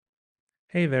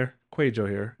Hey there, Quajo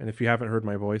here, and if you haven't heard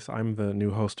my voice, I'm the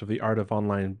new host of The Art of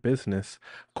Online Business.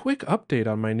 Quick update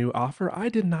on my new offer. I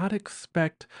did not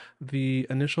expect the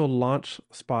initial launch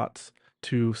spots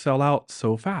to sell out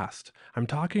so fast. I'm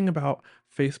talking about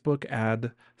Facebook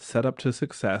ad setup to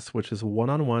success, which is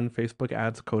one-on-one Facebook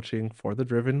ads coaching for the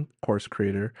driven course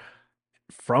creator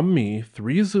from me,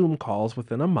 3 Zoom calls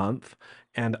within a month,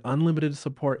 and unlimited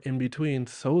support in between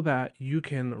so that you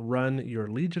can run your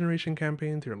lead generation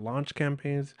campaigns, your launch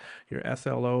campaigns, your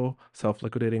SLO, self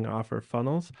liquidating offer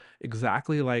funnels,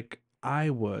 exactly like I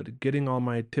would, getting all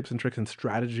my tips and tricks and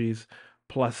strategies.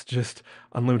 Plus, just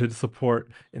unlimited support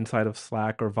inside of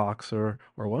Slack or Voxer,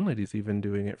 or one lady's even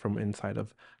doing it from inside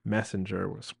of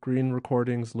Messenger, screen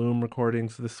recordings, Loom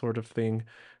recordings, this sort of thing,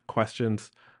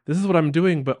 questions. This is what I'm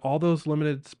doing, but all those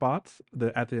limited spots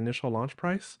at the initial launch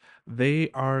price,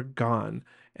 they are gone.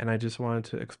 And I just wanted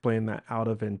to explain that out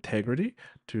of integrity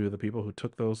to the people who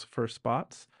took those first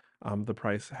spots. The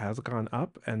price has gone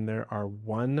up, and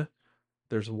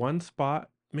there's one spot,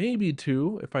 maybe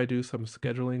two, if I do some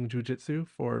scheduling jujitsu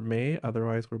for May.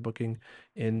 Otherwise, we're booking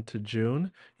into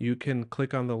June. You can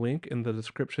click on the link in the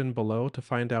description below to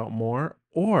find out more,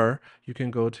 or you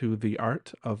can go to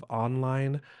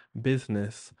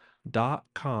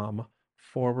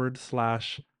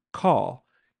theartofonlinebusiness.com/call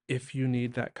if you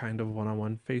need that kind of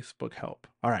one-on-one Facebook help.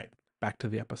 All right, back to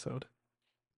the episode.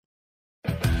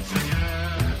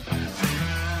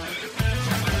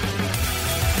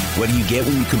 What do you get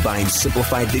when you combine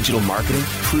simplified digital marketing,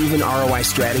 proven ROI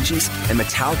strategies, and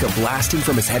Metallica blasting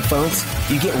from his headphones?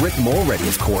 You get Rick Mulready,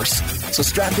 of course. So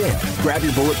strap in, grab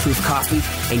your bulletproof coffee,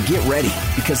 and get ready,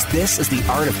 because this is the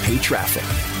art of paid traffic.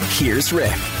 Here's Rick.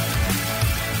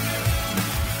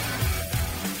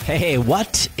 Hey,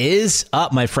 what is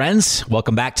up, my friends?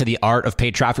 Welcome back to the Art of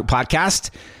Paid Traffic podcast.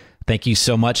 Thank you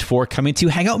so much for coming to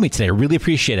hang out with me today. I really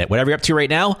appreciate it. Whatever you're up to right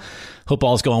now, hope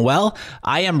all's going well.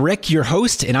 I am Rick, your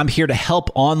host, and I'm here to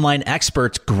help online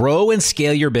experts grow and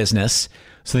scale your business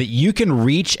so that you can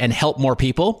reach and help more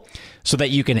people, so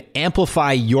that you can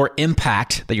amplify your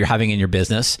impact that you're having in your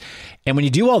business. And when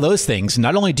you do all those things,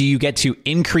 not only do you get to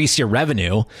increase your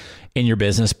revenue in your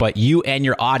business, but you and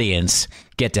your audience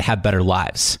get to have better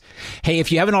lives. Hey,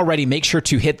 if you haven't already, make sure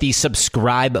to hit the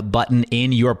subscribe button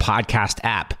in your podcast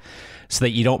app so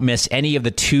that you don't miss any of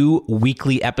the 2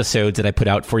 weekly episodes that I put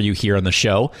out for you here on the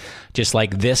show, just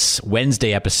like this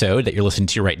Wednesday episode that you're listening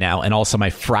to right now, and also my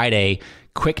Friday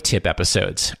quick tip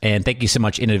episodes. And thank you so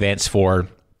much in advance for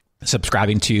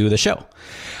subscribing to the show.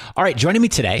 All right, joining me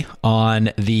today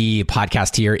on the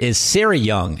podcast here is Sarah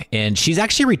Young, and she's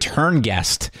actually a return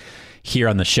guest here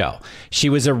on the show. She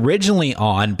was originally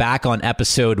back on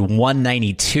episode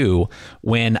 192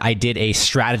 when I did a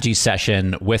strategy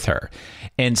session with her.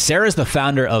 And Sarah's the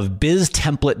founder of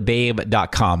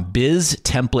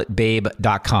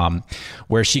biztemplatebabe.com,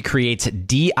 where she creates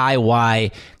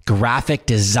DIY graphic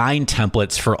design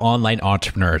templates for online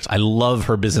entrepreneurs. I love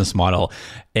her business model.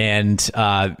 And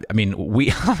I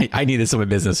need this in my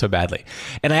business so badly.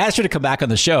 And I asked her to come back on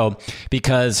the show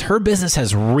because her business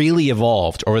has really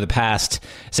evolved over the past,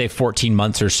 say, 14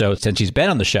 months or so since she's been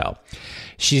on the show.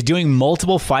 She's doing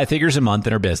multiple 5 figures a month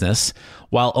in her business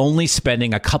while only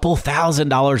spending a couple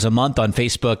 $1,000s a month on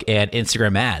Facebook and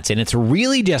Instagram ads. And it's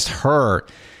really just her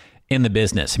in the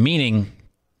business, meaning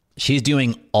she's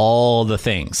doing all the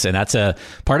things. And that's a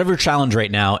part of her challenge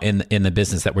right now in the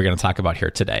business that we're going to talk about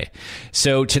here today.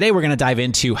 So today we're going to dive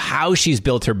into how she's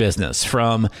built her business,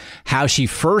 from how she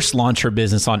first launched her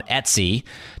business on Etsy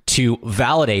to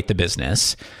validate the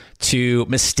business, to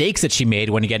mistakes that she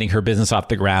made when getting her business off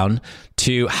the ground,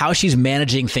 to how she's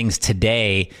managing things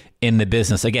today in the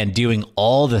business. Again, doing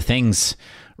all the things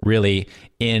really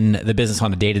in the business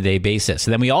on a day-to-day basis.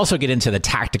 And then we also get into the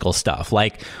tactical stuff,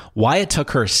 like why it took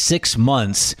her 6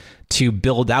 months to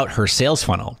build out her sales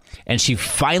funnel. And she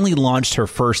finally launched her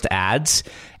first ads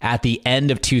at the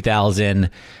end of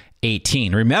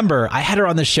 2018. Remember, I had her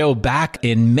on the show back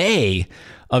in May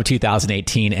of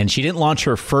 2018, and she didn't launch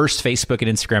her first Facebook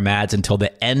and Instagram ads until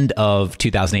the end of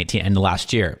 2018, end of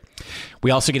last year.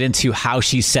 We also get into how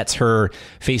she sets her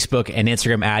Facebook and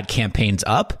Instagram ad campaigns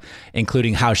up,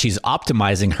 including how she's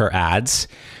optimizing her ads.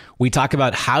 We talk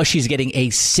about how she's getting a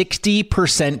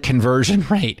 60% conversion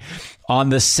rate on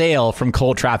the sale from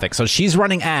cold traffic. So she's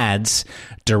running ads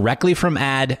directly from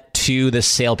ad to the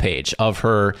sale page of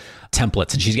her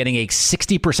templates, and she's getting a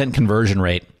 60% conversion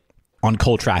rate on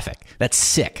cold traffic. That's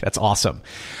sick. That's awesome.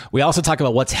 We also talk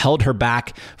about what's held her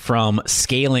back from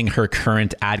scaling her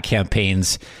current ad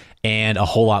campaigns and a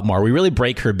whole lot more. We really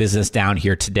break her business down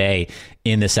here today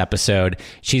in this episode.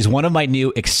 She's one of my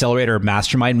new Accelerator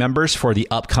Mastermind members for the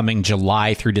upcoming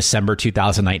July through December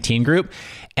 2019 group.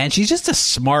 And she's just a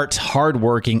smart,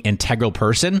 hardworking, integral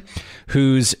person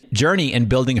whose journey in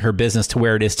building her business to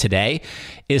where it is today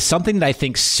is something that I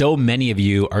think so many of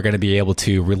you are going to be able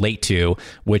to relate to,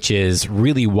 which is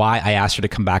really why I asked her to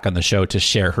come back on the show to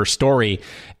share her story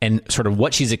and sort of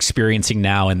what she's experiencing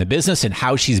now in the business and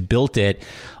how she's built it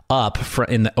up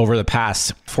over the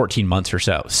past 14 months or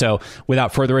so. So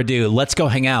without further ado, let's go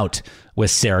hang out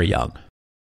with Sarah Young.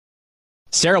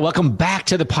 Sarah, welcome back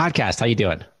to the podcast. How you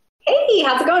doing? Hey,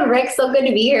 how's it going, Rick? So good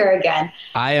to be here again.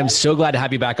 I am so glad to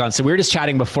have you back on. So we were just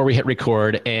chatting before we hit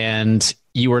record, and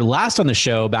you were last on the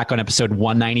show back on episode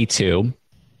 192,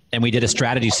 and we did a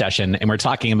strategy session, and we're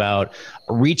talking about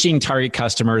reaching target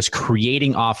customers,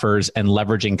 creating offers, and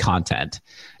leveraging content.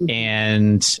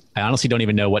 And I honestly don't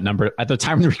even know what number, at the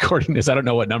time of the recording this, I don't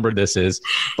know what number this is,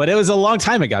 but it was a long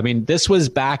time ago. I mean, this was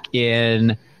back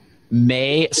in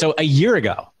May, so a year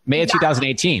ago, May of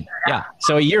 2018. Yeah,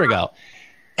 so a year ago.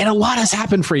 And a lot has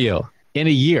happened for you in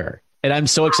a year. And I'm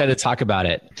so excited to talk about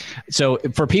it. So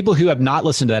for people who have not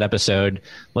listened to that episode,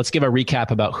 let's give a recap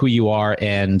about who you are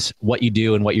and what you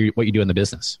do and what you do in the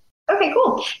business. Okay,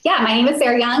 cool. Yeah, my name is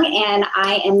Sarah Young, and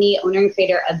I am the owner and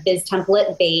creator of Biz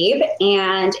Template Babe.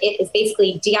 And it is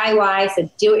basically DIY, so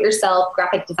do-it-yourself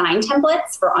graphic design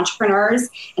templates for entrepreneurs.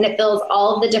 And it fills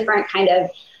all of the different kind of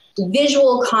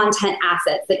visual content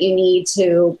assets that you need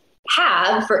to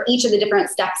have for each of the different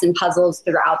steps and puzzles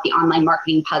throughout the online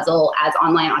marketing puzzle as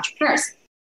online entrepreneurs.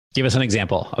 Give us an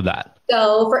example of that.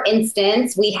 So for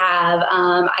instance, we have,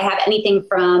 I have anything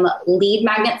from lead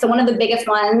magnets. So one of the biggest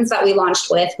ones that we launched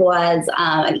with was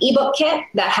an ebook kit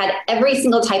that had every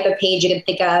single type of page you could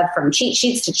think of, from cheat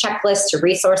sheets to checklists to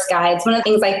resource guides. One of the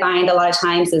things I find a lot of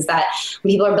times is that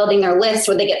when people are building their list,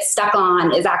 what they get stuck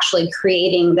on is actually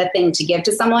creating the thing to give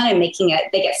to someone and making it,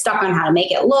 they get stuck on how to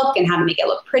make it look and how to make it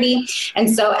look pretty. And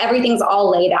so everything's all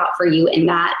laid out for you in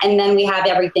that. And then we have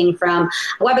everything from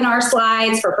webinar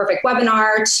slides for perfect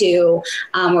webinar to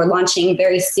we're launching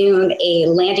very soon a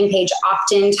landing page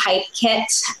opt-in type kit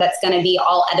that's going to be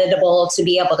all editable to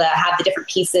be able to have the different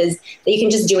pieces that you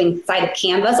can just do inside of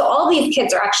Canva. So all these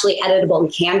kits are actually editable in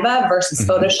Canva versus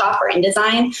Photoshop or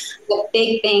InDesign. The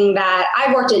big thing that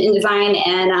I've worked in InDesign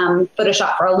and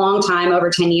Photoshop for a long time,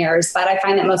 over 10 years, but I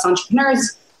find that most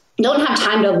entrepreneurs don't have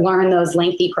time to learn those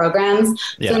lengthy programs.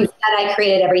 Yeah. So instead I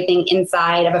created everything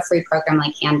inside of a free program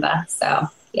like Canva. So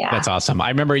yeah. That's awesome. I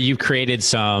remember you created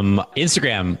some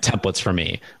Instagram templates for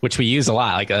me, which we use a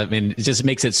lot. Like, I mean, it just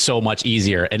makes it so much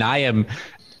easier. And I don't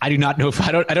know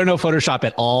Photoshop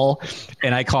at all.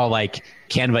 And I call like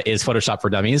Canva is Photoshop for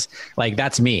dummies. Like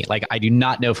that's me. Like I do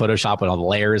not know Photoshop and all the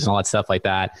layers and all that stuff like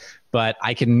that, but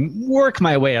I can work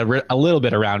my way a little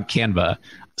bit around Canva.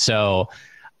 So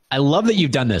I love that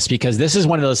you've done this, because this is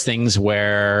one of those things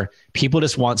where people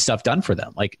just want stuff done for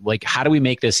them. Like how do we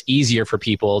make this easier for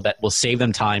people that will save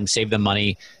them time, save them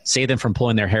money, save them from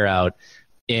pulling their hair out?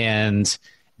 And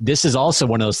this is also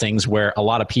one of those things where a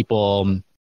lot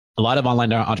of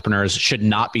online entrepreneurs should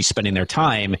not be spending their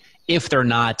time if they're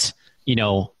not,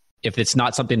 if it's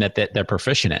not something that they're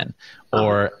proficient in,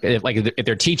 or if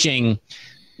they're teaching,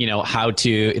 they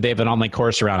have an online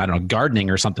course around, I don't know, gardening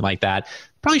or something like that,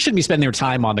 probably shouldn't be spending their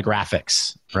time on the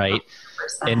graphics, right?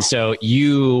 100%. And so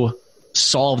you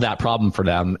solve that problem for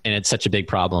them, and it's such a big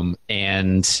problem,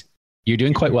 and you're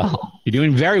doing quite well. You're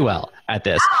doing very well at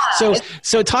this.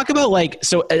 So talk about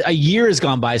a year has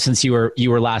gone by since you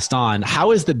were last on.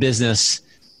 How has the business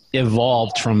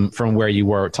evolved from where you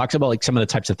were? Talk about some of the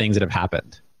types of things that have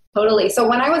happened. Totally. So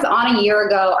when I was on a year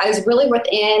ago, I was really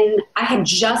I had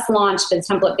just launched Biz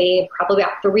Template Babe probably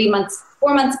about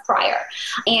 4 months prior.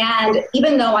 And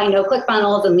even though I know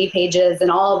ClickFunnels and lead pages and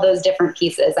all of those different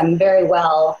pieces, I'm very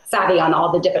well savvy on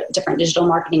all the different digital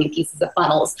marketing and pieces of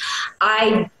funnels.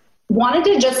 I wanted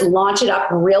to just launch it up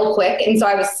real quick. And so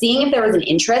I was seeing if there was an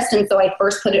interest. And so I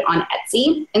first put it on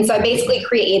Etsy. And so I basically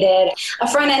created a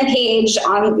front end page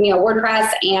on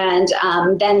WordPress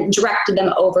and then directed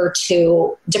them over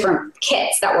to different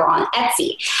kits that were on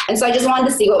Etsy. And so I just wanted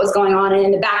to see what was going on. And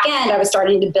in the back end, I was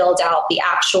starting to build out the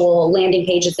actual landing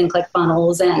pages in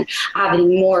ClickFunnels and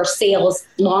having more sales,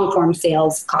 long form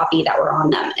sales copy that were on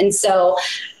them. And so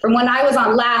from when I was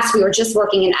on last, we were just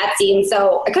working in Etsy. And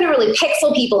so I couldn't really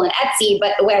pixel people in Etsy,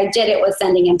 but the way I did it was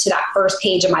sending them to that first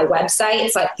page of my website.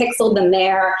 So I pixeled them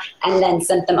there and then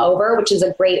sent them over, which is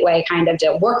a great way kind of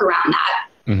to work around that.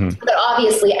 But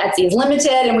obviously Etsy is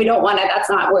limited and we don't want to, that's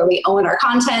not where we own our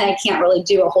content. I can't really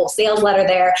do a whole sales letter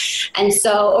there. And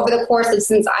so over the course of,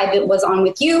 since I was on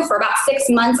with you for about 6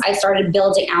 months, I started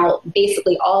building out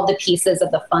basically all the pieces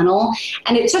of the funnel.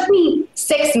 And it took me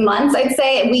 6 months, I'd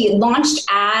say. We launched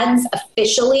ads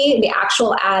officially, the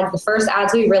actual ads, the first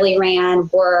ads we really ran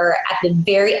were at the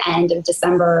very end of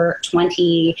December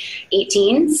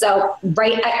 2018. So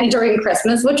during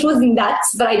Christmas, which was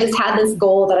nuts, but I just had this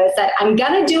goal that I said, I'm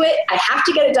going to do it. I have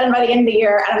to get it done by the end of the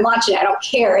year, and I'm launching it. I don't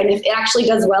care. And if it actually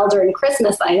does well during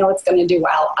Christmas, I know it's going to do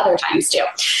well other times too.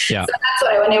 Yeah. So that's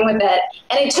what I went in with it.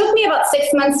 And it took me about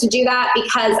 6 months to do that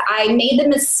because I made the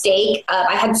mistake of,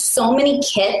 I had so many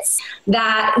kits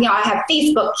that, I have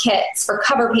Facebook kits for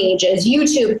cover pages,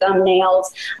 YouTube thumbnails,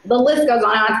 the list goes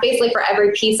on. It's basically for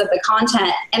every piece of the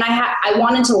content. And I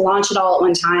wanted to launch it all at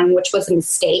one time, which was a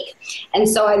mistake. And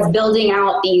so I was building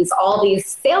out all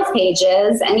these sales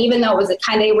pages. And even though it was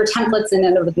they were templates in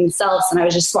and of themselves, and I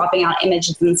was just swapping out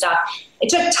images and stuff, it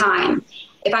took time.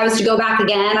 If I was to go back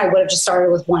again, I would have just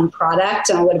started with one product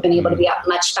and I would have been able to be up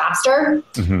much faster.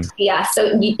 Yeah.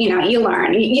 So, you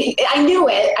learn. I knew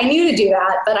it. I knew to do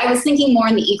that, but I was thinking more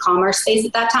in the e-commerce space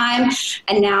at that time.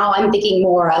 And now I'm thinking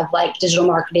more of like digital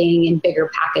marketing and bigger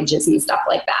packages and stuff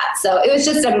like that. So it was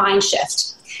just a mind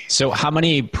shift. So how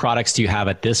many products do you have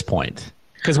at this point?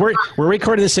 Because we're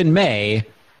recording this in May.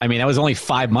 I mean, that was only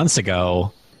 5 months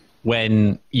ago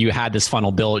when you had this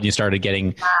funnel built and you started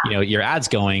getting, your ads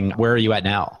going. Where are you at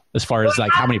now as far as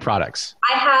how many products?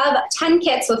 I have 10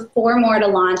 kits with 4 more to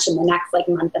launch in the next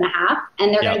month and a half.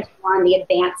 And they're going to be on the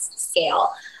advanced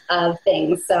scale of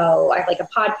things. So I have a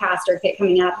podcaster kit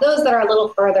coming up. Those that are a little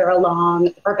further along,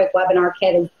 the Perfect Webinar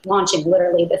kit is launching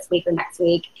literally this week or next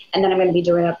week. And then I'm going to be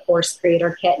doing a course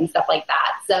creator kit and stuff like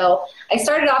that. So I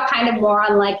started off kind of more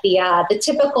on the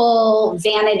typical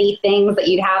vanity things that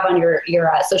you'd have on your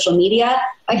social media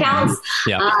accounts.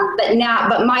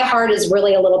 But my heart is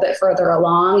really a little bit further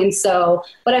along. And so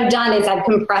what I've done is I've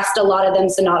compressed a lot of them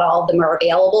so not all of them are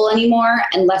available anymore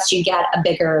unless you get a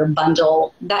bigger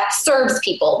bundle that serves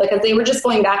people, because they were just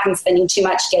going back and spending too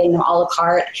much getting them a la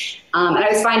carte. And I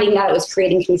was finding that it was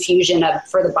creating confusion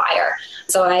for the buyer.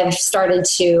 So I've started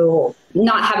to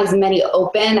not have as many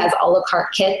open as a la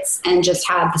carte kits and just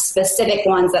have the specific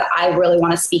ones that I really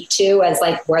want to speak to as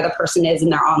where the person is in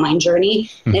their online journey.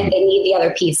 And if they need the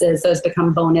other pieces, those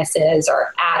become bonuses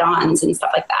or add-ons and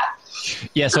stuff like that.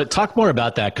 Yeah. So talk more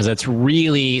about that, because it's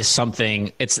really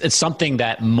something, it's something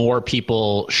that more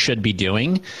people should be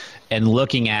doing, and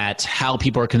looking at how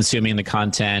people are consuming the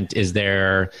content. Is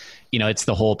there, it's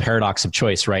the whole paradox of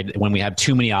choice, right? When we have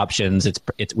too many options,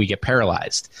 we get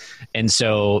paralyzed. And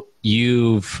so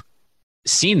you've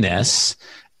seen this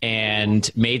and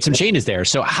made some changes there.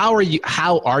 So how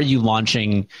are you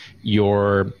launching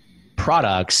your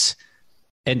products?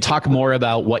 And talk more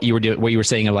about what you were doing, what you were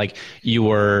saying of you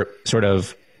were sort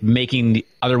of making the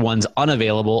other ones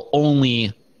unavailable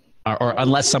only, or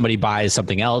unless somebody buys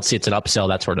something else, it's an upsell,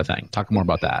 that sort of thing. Talk more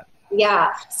about that.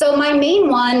 Yeah. So my main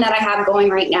one that I have going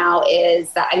right now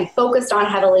is that I'm focused on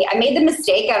heavily. I made the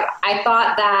mistake of, I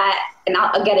thought that, and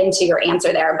I'll get into your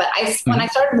answer there, but when I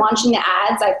started launching the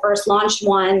ads, I first launched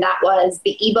one that was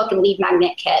the ebook and lead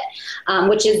magnet kit,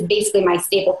 which is basically my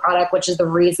staple product, which is the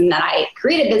reason that I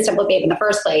created Biz Template Babe in the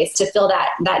first place, to fill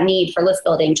that need for list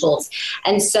building tools.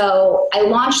 And so I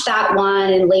launched that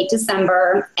one in late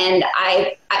December, and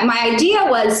my idea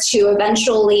was to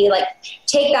eventually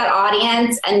take that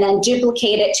audience and then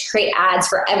duplicate it to create ads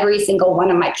for every single one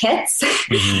of my kits.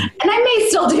 And I may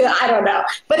still do that, I don't know,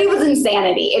 but it was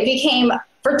insanity. It became,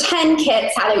 for 10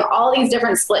 kits, having all these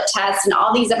different split tests and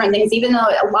all these different things, even though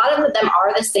a lot of them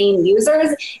are the same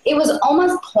users, it was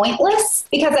almost pointless,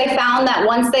 because I found that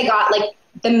once they got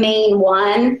the main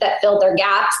one that filled their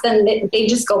gaps, then they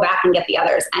just go back and get the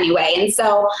others anyway. And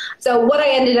so what I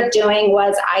ended up doing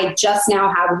was I just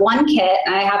now have one kit,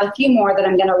 and I have a few more that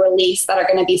I'm going to release that are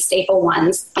going to be staple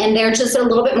ones. And they're just a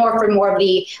little bit more for more of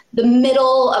the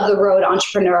middle of the road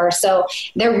entrepreneur. So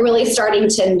they're really starting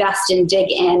to invest and dig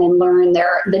in and learn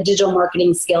the digital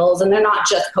marketing skills. And they're not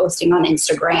just posting on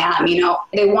Instagram,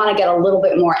 they want to get a little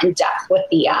bit more in depth with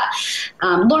the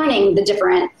learning the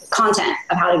different content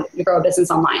of how to grow a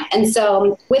business online. And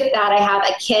so with that, I have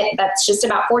a kit that's just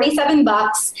about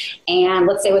 $47. And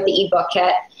let's say with the ebook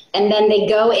kit, And then they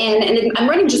go in, and I'm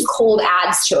running just cold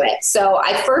ads to it. So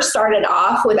I first started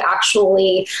off with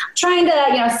actually trying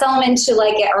to, sell them into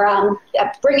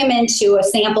bring them into a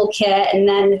sample kit and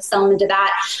then sell them into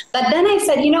that. But then I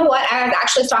said, you know what? I was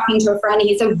actually talking to a friend, and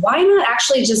he said, why not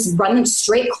actually just run them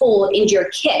straight cold into your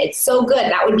kit? It's so good.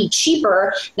 That would be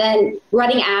cheaper than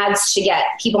running ads to get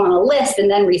people on a list and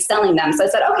then reselling them. So I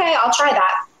said, okay, I'll try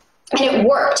that. And it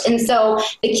worked. And so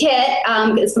the kit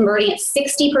is converting at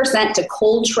 60% to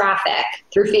cold traffic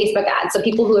through Facebook ads. So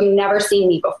people who have never seen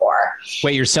me before.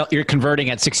 Wait, you're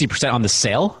converting at 60% on the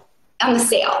sale? On the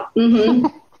sale. Mm-hmm.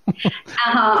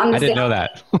 I didn't know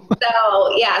that.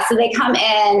 So they come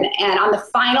in, and on the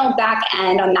final back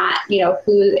end on that,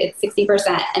 it's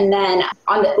 60%. And then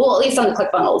at least on the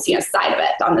ClickFunnels, side of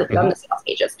it on the sales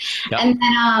pages. Yep. And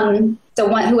then,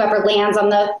 whoever lands on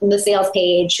the sales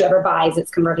page, whoever buys,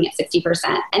 it's converting at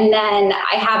 60%. And then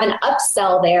I have an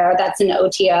upsell there that's an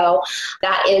OTO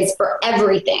that is for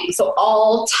everything. So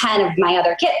all 10 of my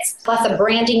other kits, plus a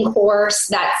branding course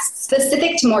that's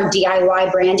specific to more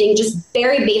DIY branding, just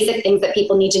very basic things that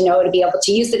people need to know to be able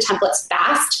to use the templates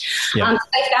fast. Yeah.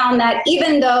 I found that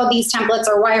even though these templates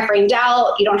are wireframed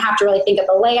out, you don't have to really think of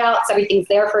the layouts, everything's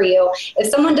there for you. If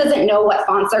someone doesn't know what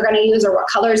fonts they're going to use or what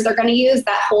colors they're going to use,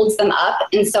 that holds them up.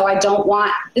 And so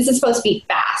this is supposed to be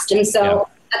fast. And so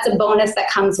that's a bonus that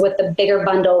comes with the bigger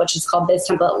bundle, which is called Biz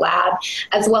Template Lab,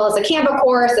 as well as a Canva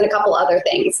course and a couple other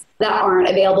things that aren't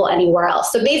available anywhere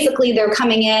else. So basically they're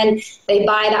coming in, they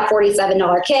buy that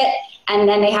 $47 kit, and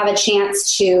then they have a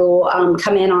chance to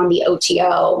come in on the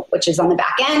OTO, which is on the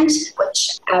back end,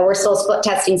 which we're still split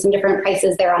testing some different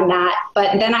prices there on that.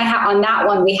 But then on that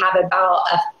one, we have about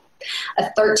a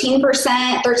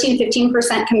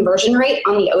 15% conversion rate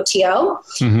on the OTO,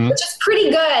 which is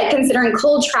pretty good considering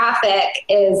cold traffic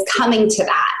is coming to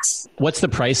that. What's the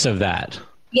price of that?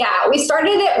 Yeah, we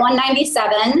started at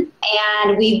 $197,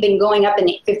 and we've been going up in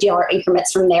 $50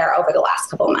 increments from there over the last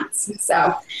couple of months.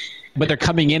 So, but they're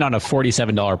coming in on a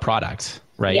 $47 product,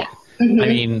 right? Yeah. Mm-hmm. I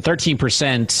mean,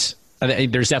 13%,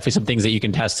 there's definitely some things that you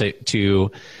can test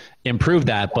to improve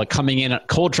that, but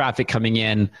cold traffic coming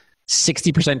in,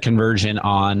 60% conversion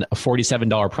on a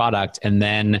 $47 product, and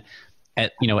then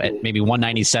at maybe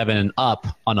 $197 and up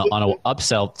on a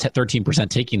upsell, 13%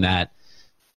 taking that,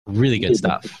 really good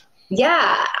stuff.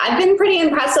 Yeah, I've been pretty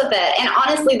impressed with it. And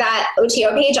honestly, that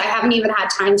OTO page, I haven't even had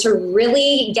time to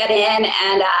really get in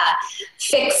and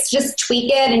just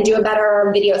tweak it and do a better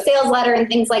video sales letter and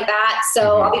things like that.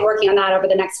 So I'll be working on that over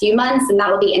the next few months, and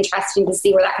that'll be interesting to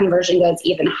see where that conversion goes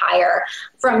even higher.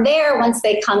 From there, once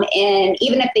they come in,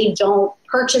 even if they don't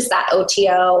purchase that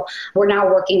OTO, we're now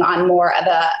working on more of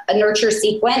a nurture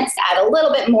sequence, add a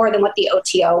little bit more than what the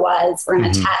OTO was. We're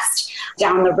going to test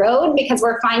down the road, because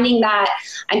I'm finding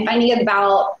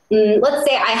about, let's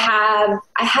say I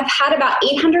have had about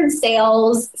 800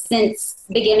 sales since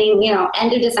beginning,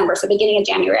 end of December, so beginning of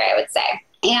January, I would say.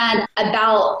 And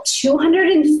about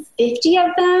 250 of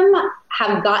them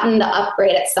have gotten the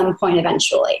upgrade at some point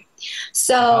eventually.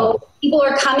 So people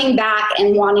are coming back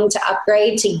and wanting to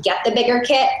upgrade to get the bigger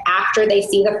kit after they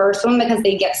see the first one, because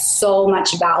they get so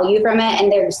much value from it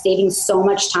and they're saving so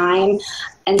much time.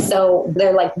 And so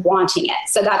they're wanting it.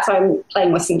 So that's why I'm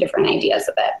playing with some different ideas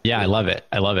of it. Yeah, I love it.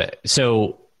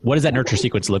 So what does that nurture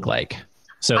sequence look like?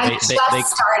 So I'm just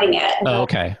starting it. Oh,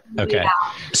 okay. Yeah.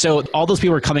 So all those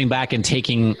people are coming back and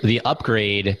taking the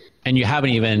upgrade, and you haven't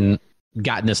even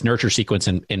gotten this nurture sequence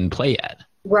in play yet.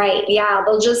 Right. Yeah.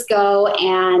 They'll just go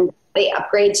and they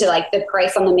upgrade to the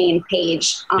price on the main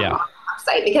page on the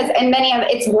website, because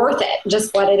it's worth it,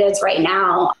 just what it is right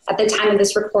now. At the time of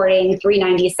this recording,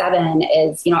 $397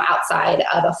 is, outside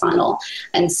of a funnel.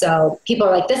 And so people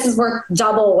are like, this is worth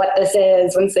double what this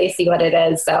is once they see what it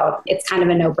is. So it's kind of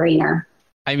a no-brainer.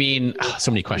 I mean, so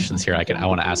many questions here I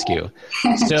want to ask you.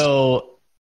 So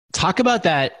talk about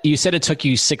that. You said it took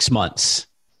you 6 months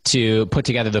to put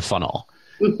together the funnel,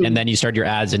 and then you started your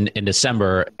ads in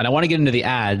December. And I want to get into the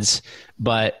ads,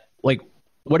 but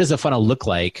what does the funnel look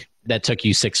like that took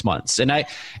you 6 months? And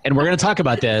we're going to talk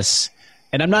about this.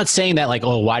 And I'm not saying that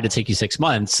why did it take you 6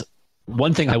 months?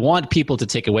 One thing I want people to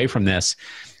take away from this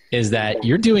is that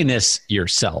you're doing this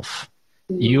yourself.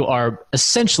 You are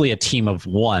essentially a team of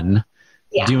one.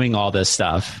 Doing all this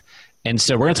stuff. And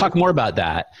so we're going to talk more about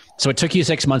that. So it took you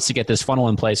 6 months to get this funnel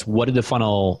in place. What did the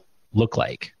funnel look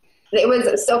like? It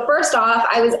was, so first off,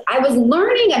 I was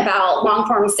learning about long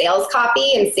form sales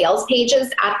copy and sales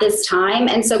pages at this time.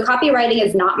 And so copywriting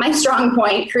is not my strong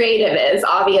point. Creative is,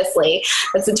 obviously.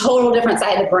 It's a total different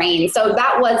side of the brain. So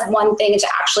that was one thing to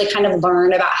actually kind of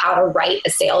learn about how to write a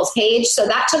sales page. So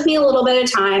that took me a little bit of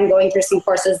time going through some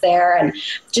courses there and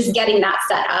just getting that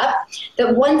set up.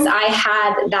 That once I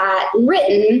had that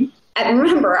written, I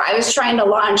remember I was trying to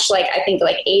launch I think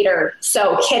 8 or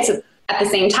so kits at the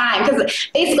same time, because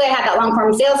basically I had that long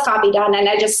form sales copy done and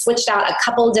I just switched out a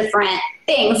couple different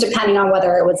things depending on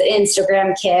whether it was an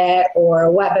Instagram kit or a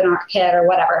webinar kit or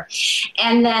whatever.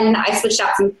 And then I switched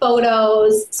out some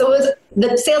photos. So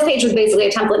the sales page was basically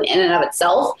a template in and of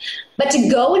itself. But to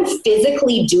go and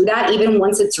physically do that, even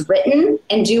once it's written,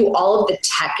 and do all of the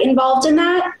tech involved in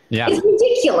that is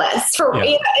ridiculous.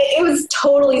 It was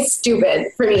totally stupid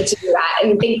for me to do that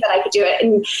and think that I could do it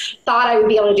and thought I would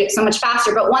be able to do it so much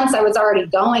faster. But once I was already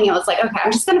going, it was like, okay,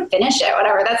 I'm just going to finish it,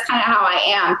 whatever. That's kind of how I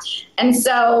am. And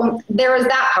so there was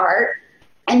that part.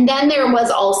 And then there was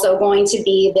also going to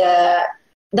be the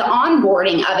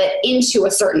onboarding of it into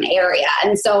a certain area.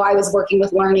 And so I was working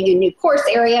with learning a new course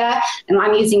area, and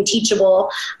I'm using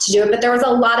Teachable to do it. But there was a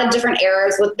lot of different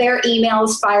errors with their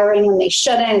emails firing when they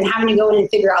shouldn't, and having to go in and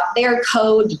figure out their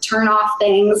code to turn off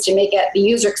things to make it the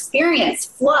user experience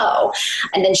flow,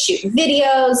 and then shoot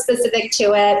videos specific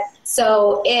to it.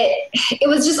 So it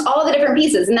was just all the different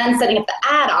pieces. And then setting up the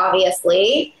ad,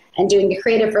 obviously, and doing the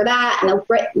creative for that and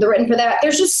the written for that.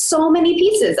 There's just so many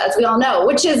pieces, as we all know,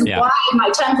 which is why my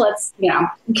templates,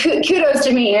 kudos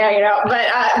to me, but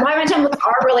why my templates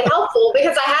are really helpful,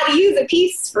 because I had to use a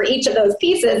piece for each of those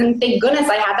pieces. And thank goodness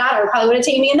I had that, or it probably would have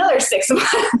taken me another 6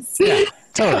 months. Yeah.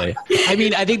 Totally. I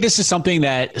mean, I think this is something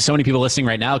that so many people listening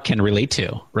right now can relate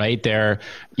to, right? They're,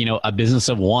 a business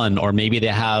of one, or maybe they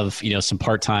have, some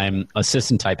part-time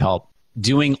assistant type help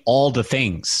doing all the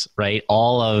things, right?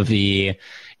 All of the,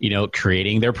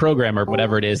 creating their program or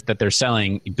whatever it is that they're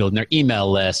selling, building their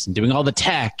email list and doing all the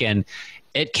tech. And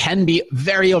it can be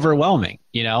very overwhelming,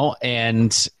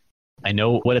 and I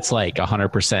know what it's like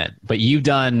 100%, but you've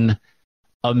done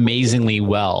amazingly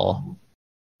well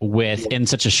in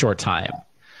such a short time.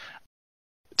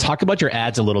 Talk about your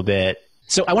ads a little bit.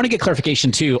 So I want to get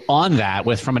clarification too on that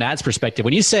from an ads perspective.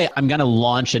 When you say I'm going to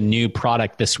launch a new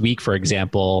product this week, for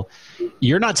example,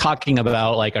 you're not talking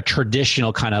about a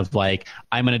traditional kind of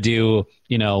I'm going to do,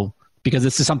 because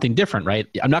this is something different, right?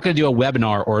 I'm not going to do a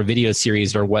webinar or a video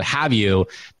series or what have you.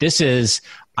 This is,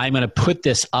 I'm going to put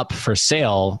this up for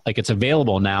sale, it's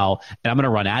available now, and I'm going to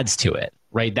run ads to it,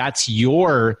 right? That's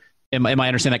am I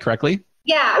understanding that correctly?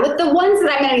 Yeah, with the ones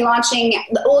that I'm going to be launching,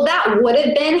 that would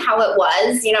have been how it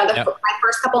was, my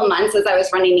first couple of months as I was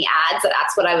running the ads,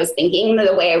 that's what I was thinking,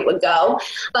 the way it would go.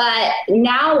 But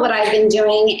now what I've been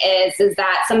doing is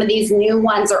that some of these new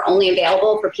ones are only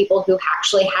available for people who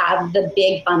actually have the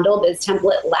big bundle, Biz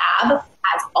Template Lab,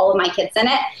 has all of my kits in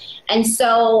it. And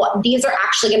so these are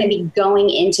actually going to be going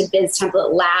into Biz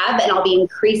Template Lab, and I'll be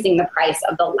increasing the price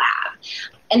of the lab.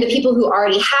 And the people who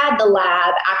already had the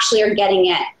lab actually are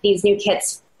getting these new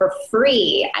kits for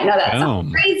free. I know that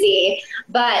sounds crazy,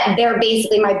 but they're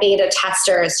basically my beta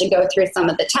testers to go through some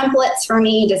of the templates for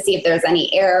me to see if there's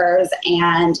any errors.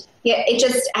 And it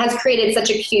just has created such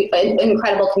a cute,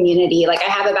 incredible community. I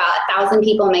have about 1,000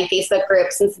 people in my Facebook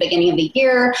group since the beginning of the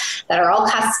year that are all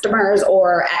customers,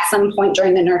 or at some point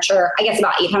during the nurture, I guess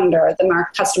about 800 of them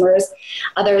are customers.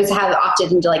 Others have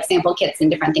opted into sample kits and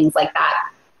different things like that.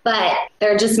 But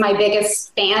they're just my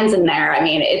biggest fans in there. I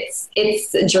mean,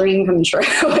 it's a dream come true.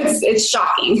 It's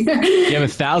shocking. You have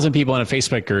 1,000 people in a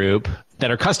Facebook group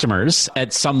that are customers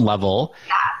at some level.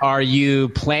 Yeah. Are you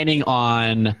planning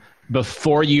on,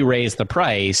 before you raise the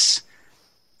price,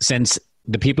 since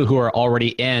the people who are already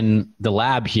in the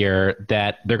lab here,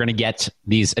 that they're going to get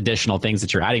these additional things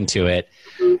that you're adding to it,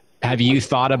 have you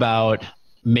thought about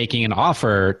making an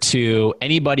offer to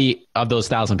anybody of those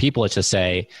 1,000 people, let's just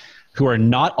say, who are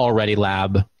not already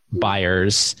lab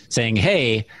buyers, saying,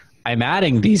 hey, I'm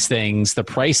adding these things, the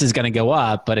price is going to go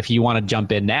up, but if you want to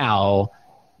jump in now,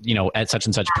 at such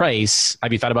and such price,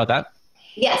 have you thought about that?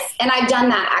 Yes, and I've done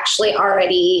that actually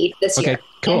already this year.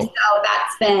 Cool. And so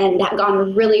that's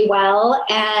gone really well.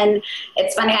 And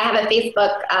it's funny, I have a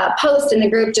Facebook post in the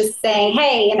group just saying,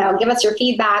 hey, give us your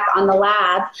feedback on the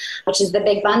lab, which is the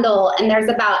big bundle. And there's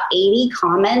about 80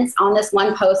 comments on this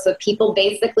one post of people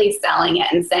basically selling it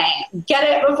and saying, get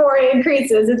it before it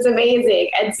increases. It's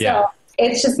amazing. And so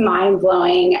it's just mind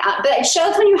blowing. But it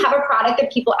shows when you have a product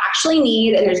that people actually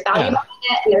need and there's value behind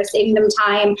it and they're saving them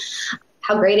time,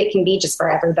 how great it can be just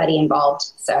for everybody involved.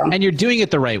 So, and you're doing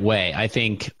it the right way. I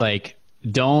think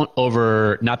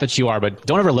not that you are, but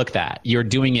don't overlook that. You're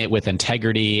doing it with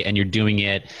integrity and you're doing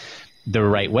it the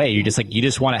right way. You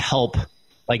just want to help.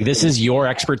 Like, this is your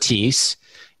expertise.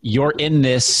 You're in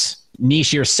this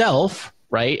niche yourself,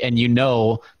 right? And you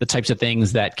know the types of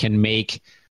things that can make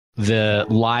the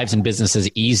lives and businesses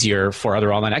easier for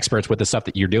other online experts with the stuff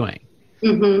that you're doing.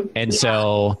 Mm-hmm. And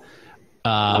so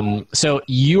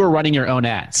you were running your own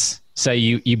ads. So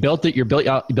you built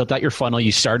out your funnel.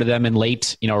 You started them in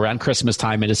late, around Christmas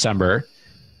time in December.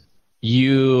 I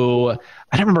don't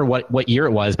remember what year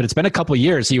it was, but it's been a couple of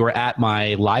years. You were at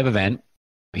my live event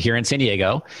here in San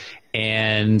Diego.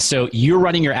 And so you're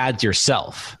running your ads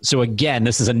yourself. So again,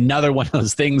 this is another one of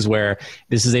those things where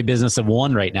this is a business of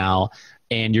one right now,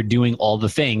 and you're doing all the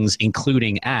things,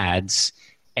 including ads,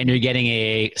 and you're getting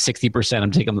a 60%,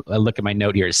 I'm taking a look at my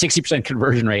note here, 60%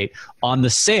 conversion rate on the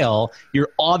sale. You're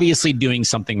obviously doing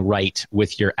something right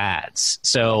with your ads.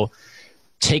 So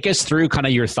take us through kind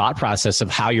of your thought process of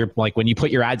how you're, like, when you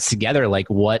put your ads together, like,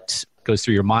 what goes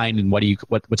through your mind and what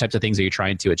types of things are you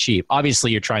trying to achieve?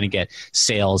 Obviously you're trying to get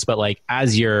sales, but like,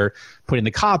 as you're putting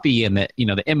the copy and the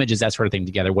images, that sort of thing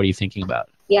together, what are you thinking about?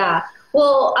 Yeah.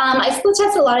 Well, I split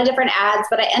tested a lot of different ads,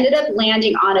 but I ended up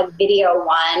landing on a video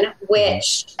one,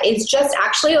 which is just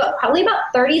actually probably about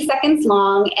 30 seconds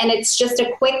long. And it's just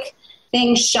a quick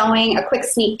thing showing a quick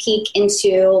sneak peek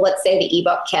into, let's say, the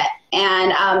ebook kit.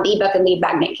 And the ebook and lead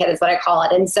magnet kit is what I call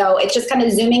it. And so it's just kind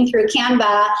of zooming through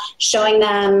Canva, showing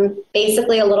them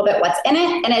basically a little bit what's in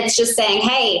it. And it's just saying,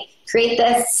 hey, create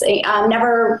this,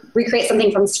 never recreate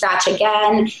something from scratch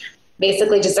again.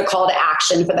 Basically just a call to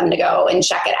action for them to go and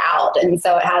check it out. And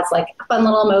so it has like a fun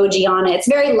little emoji on it. It's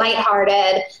very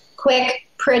lighthearted, quick,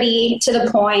 pretty, to the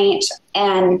point.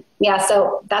 And yeah,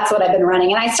 so that's what I've been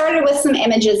running. And I started with some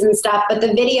images and stuff, but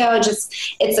the video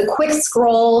it's a quick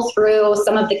scroll through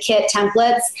some of the kit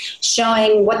templates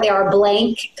showing what they are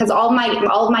blank, because all of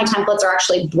my templates are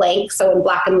actually blank, so in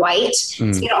black and white. So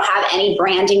you don't have any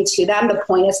branding to them. The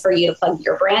point is for you to plug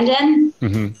your brand in.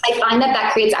 Mm-hmm. I find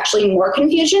that creates actually more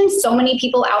confusion. So many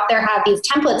people out there have these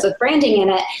templates with branding in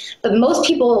it, but most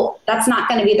people, that's not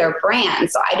going to be their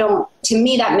brand. So to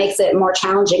me, that makes it more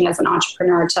challenging as an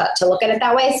entrepreneur to look at it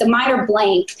that way. So mine are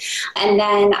blank. And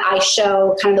then I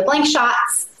show kind of the blank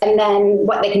shots and then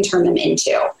what they can turn them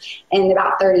into in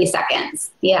about 30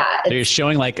 seconds. Yeah. So you're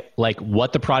showing like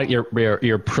what the product, you're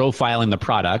profiling the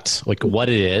product, like what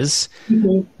it is,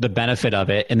 the benefit of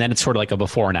it. And then it's sort of like a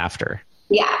before and after.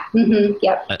 Yeah. Mm-hmm.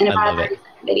 Yep. I love it.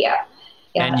 Video.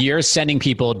 Yeah. And you're sending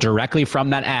people directly from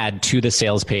that ad to the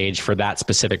sales page for that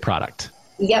specific product.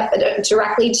 Yep,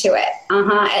 directly to it.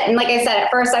 And like I said, at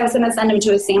first I was going to send them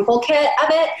to a sample kit of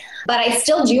it, but I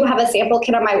still do have a sample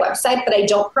kit on my website, but I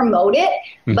don't promote it.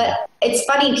 Mm-hmm. But it's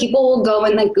funny, people will go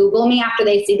and like Google me after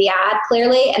they see the ad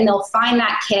clearly, and they'll find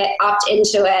that kit, opt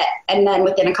into it, and then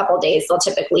within a couple of days, they'll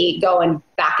typically go and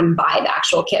back and buy the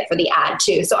actual kit for the ad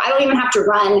too. So I don't even have to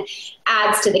run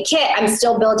ads to the kit. I'm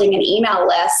still building an email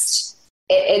list.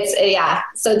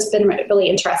 So it's been really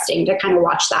interesting to kind of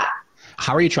watch that.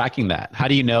 How are you tracking that? How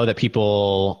do you know that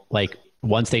people, like,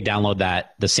 once they download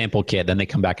the sample kit, then they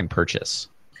come back and purchase?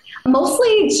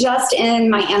 Mostly just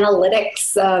in my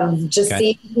analytics of just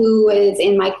seeing who is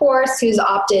in my course, who's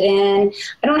opted in.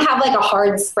 I don't have like a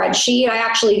hard spreadsheet. I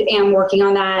actually am working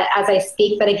on that as I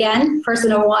speak. But again,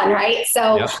 person of one, right?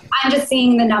 So I'm just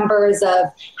seeing the numbers of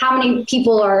how many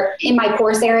people are in my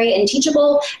course area and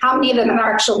Teachable, how many of them have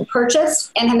actually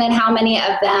purchased, and then how many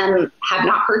of them have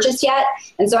not purchased yet.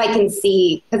 And so I can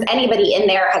see, because anybody in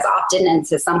there has opted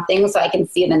into something, so I can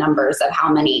see the numbers of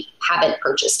how many haven't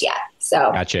purchased yet.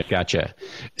 So Gotcha.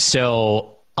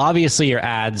 So obviously your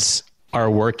ads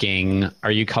are working.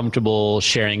 Are you comfortable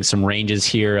sharing some ranges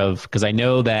here because I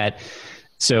know that,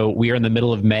 so we are in the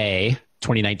middle of May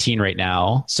 2019 right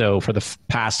now. So for the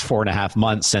past 4.5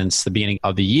 months since the beginning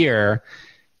of the year,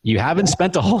 you haven't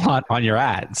spent a whole lot on your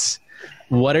ads.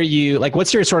 What are you like?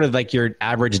 What's your sort of like your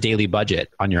average daily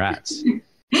budget on your ads?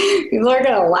 People are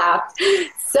going to laugh.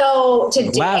 So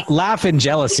today, laugh in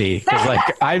jealousy, because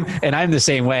like I'm the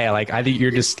same way. Like I think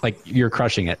you're just like you're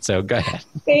crushing it. So go ahead.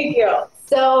 Thank you.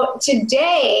 So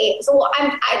today,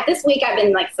 this week I've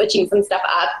been like switching some stuff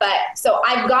up, but so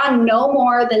I've gone no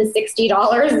more than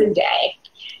 $60 a day.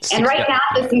 And right now,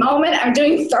 at this moment, I'm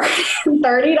doing $30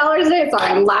 a day. Sorry,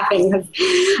 I'm laughing because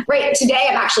right today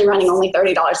I'm actually running only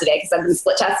 $30 a day because I've been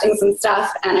split testing some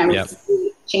stuff and I'm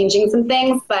changing some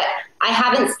things, but I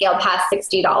haven't scaled past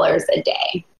 $60 a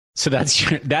day. So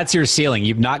that's your ceiling.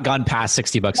 You've not gone past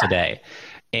 $60 a day.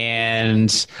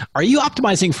 And are you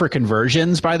optimizing for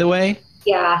conversions, by the way?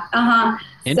 Yeah.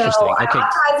 Interesting. So I'm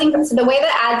optimizing. So the way the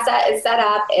ad set is set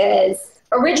up is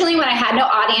originally when I had no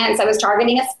audience, I was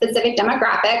targeting a specific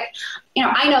demographic.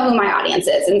 I know who my audience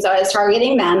is. And so I was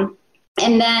targeting them.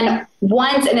 And then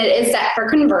and it is set for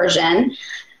conversion.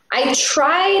 I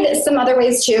tried some other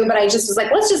ways too, but I just was like,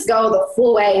 let's just go the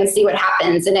full way and see what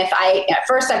happens. And at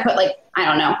first I put $10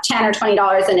 or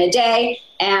 $20 in a day.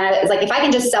 And I was like, if I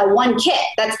can just sell one kit,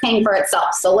 that's paying for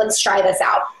itself. So let's try this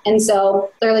out. And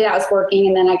so clearly that was working.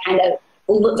 And then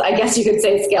I guess you could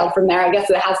say scaled from there. I guess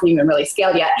it hasn't even really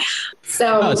scaled yet.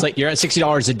 So it's like you're at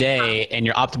 $60 a day and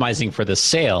you're optimizing for the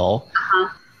sale,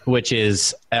 which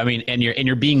is, and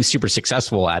you're being super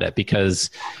successful at it because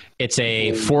it's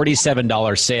a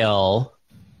 $47 sale,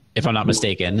 if I'm not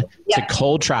mistaken, to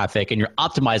cold traffic, and you're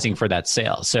optimizing for that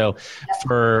sale. So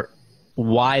for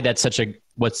why that's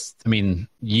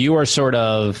you are sort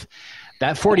of,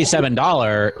 that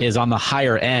 $47 is on the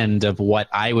higher end of what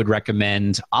I would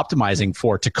recommend optimizing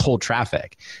for to cold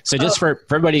traffic. So just for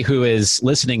everybody who is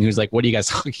listening, who's like, what are you guys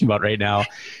talking about right now?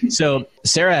 So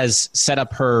Sarah has set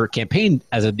up her campaign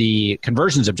as the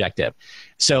conversions objective.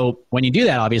 So when you do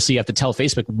that, obviously you have to tell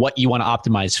Facebook what you want to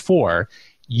optimize for.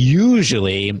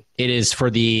 Usually it's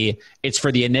for the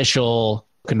initial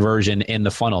conversion in the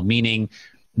funnel, meaning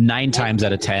 9 times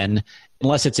out of 10,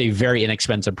 unless it's a very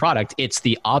inexpensive product, it's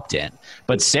the opt-in.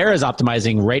 But Sarah's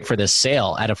optimizing right for this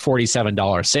sale at a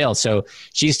 $47 sale. So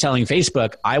she's telling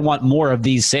Facebook, I want more of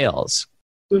these sales.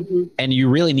 Mm-hmm. And you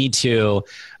really need to,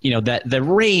 that the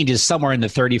range is somewhere in the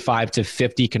 35 to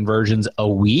 50 conversions a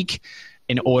week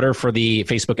in order for the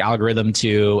Facebook algorithm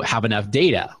to have enough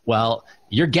data. Well,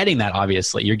 you're getting that,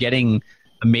 obviously. You're getting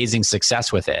amazing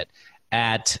success with it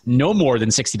at no more than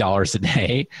 $60 a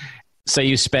day. So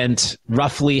you spent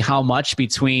roughly how much from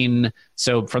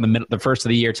the first of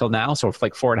the year till now? So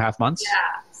like 4.5 months?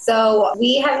 Yeah. So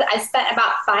I spent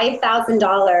about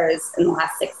 $5,000 in the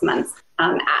last 6 months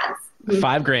ads.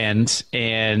 $5,000,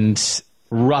 and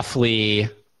roughly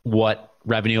what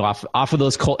revenue off of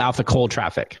the cold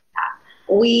traffic?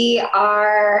 We're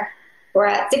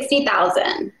at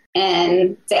 60,000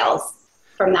 in sales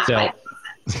from that.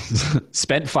 So,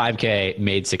 spent $5,000,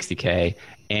 made $60,000.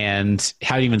 And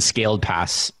haven't even scaled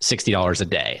past $60 a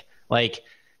day. Like,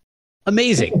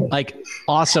 amazing, like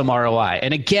awesome ROI.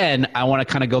 And again, I want to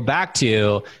kind of go back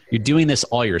to, you're doing this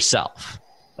all yourself.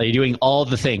 Like, you're doing all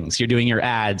the things. You're doing your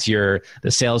ads, the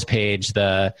sales page,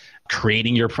 the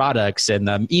creating your products and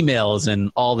the emails and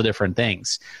all the different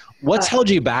things. What's held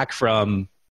you back from,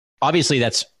 obviously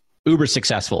that's uber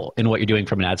successful in what you're doing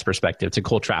from an ads perspective to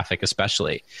cold traffic,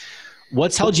 especially.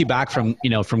 What's held you back from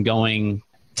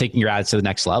taking your ads to the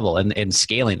next level and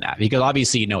scaling that? Because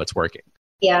obviously it's working.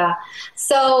 Yeah.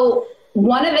 So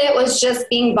one of it was just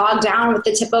being bogged down with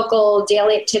the typical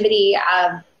daily activity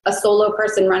of a solo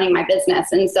person running my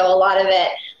business. And so a lot of it,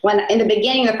 when in the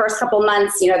beginning, the first couple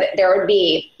months, there would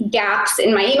be gaps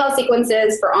in my email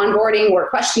sequences for onboarding where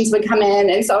questions would come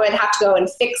in. And so I'd have to go and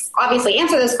obviously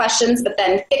answer those questions, but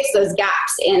then fix those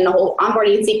gaps in the whole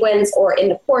onboarding sequence or in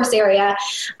the course area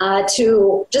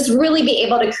to just really be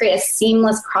able to create a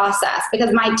seamless process,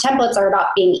 because my templates are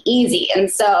about being easy. And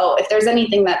so if there's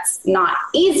anything that's not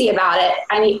easy about it,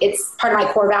 it's part of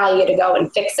my core value to go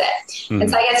and fix it. Mm-hmm. And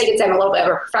so I guess you could say I'm a little bit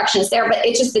of a perfectionist there, but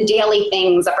it's just the daily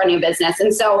things of running a business.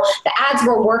 And so the ads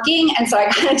were working, and so I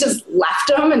kind of just left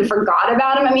them and forgot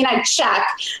about them. I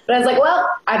checked, but I was like, well,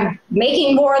 I'm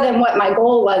making more than what my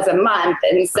goal was a month,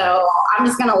 and so I'm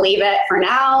just going to leave it for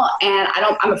now. And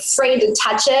I'm afraid to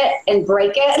touch it and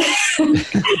break it.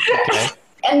 Okay.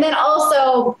 And then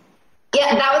also,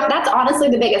 that's honestly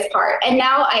the biggest part. And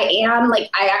now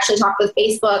I actually talked with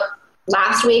Facebook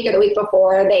last week or the week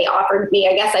before. They offered me,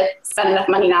 I guess I've spent enough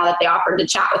money now that they offered to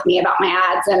chat with me about my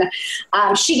ads.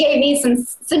 And she gave me some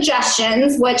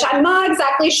suggestions, which I'm not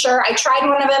exactly sure. I tried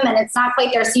one of them and it's not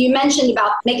quite there. So you mentioned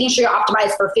about making sure you're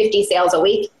optimized for 50 sales a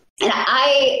week. And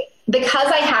because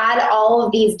I had all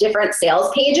of these different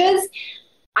sales pages,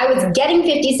 I was getting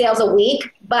 50 sales a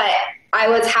week, but I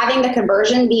was having the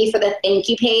conversion be for the thank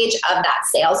you page of that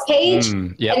sales page.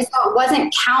 Yep. And so it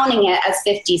wasn't counting it as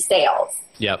 50 sales.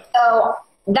 Yep. So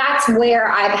that's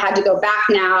where I've had to go back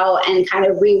now and kind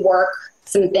of rework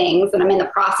some things that I'm in the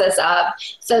process of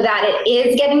so that it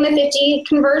is getting the 50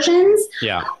 conversions.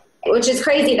 Yeah. Which is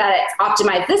crazy that it's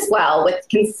optimized this well with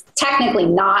technically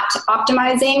not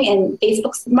optimizing in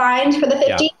Facebook's mind for the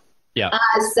 50. Yeah.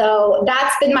 So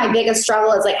that's been my biggest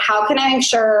struggle is how can I make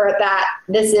sure that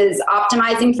this is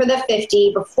optimizing for the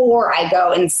 50 before I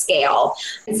go and scale?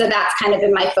 And so that's kind of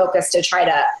been my focus to try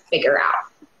to figure out.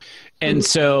 And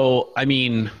so,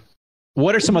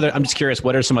 what are some other, I'm just curious,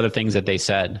 what are some other things that they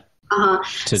said to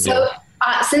do?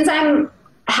 Since I'm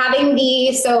having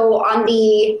on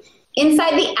the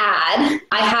inside the ad,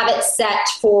 I have it set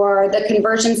for the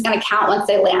conversion's going to count once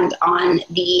they land on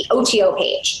the OTO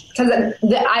page, because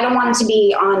I don't want it to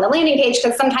be on the landing page,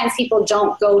 because sometimes people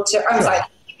don't go to,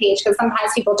 page, because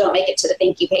sometimes people don't make it to the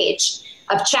thank you page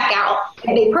of checkout,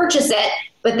 and they purchase it,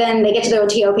 but then they get to the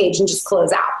OTO page and just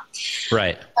close out.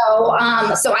 Right.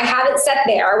 So I have it set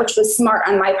there, which was smart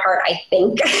on my part, I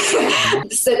think,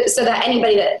 so that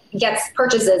anybody that gets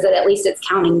purchases it, at least it's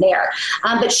counting there.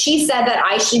 But she said that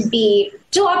I should be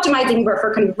still optimizing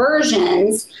for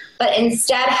conversions, but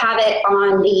instead have it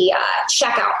on the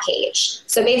checkout page.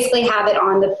 So basically have it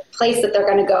on the place that they're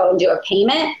going to go and do a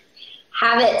payment,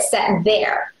 have it set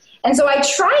there. And so I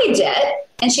tried it,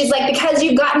 and she's like, because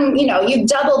you've gotten, you've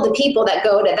doubled the people that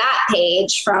go to that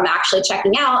page from actually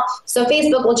checking out. So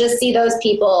Facebook will just see those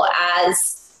people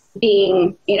as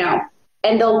being,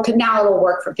 and now it'll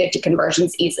work for 50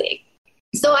 conversions easily.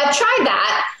 So I've tried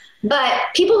that, but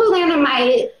people who land on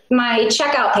my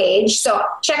checkout page, so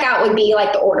checkout would be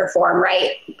like the order form,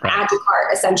 right? Add to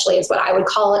cart essentially is what I would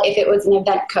call it. If it was an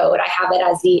event code, I have it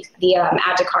as the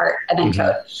add to cart event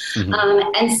code.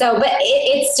 And so, but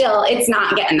it's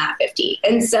not getting that 50.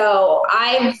 And so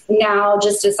I've now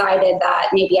just decided that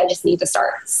maybe I just need to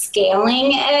start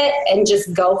scaling it and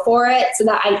just go for it so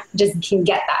that I just can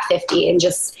get that 50 and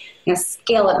just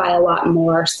scale it by a lot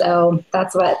more. So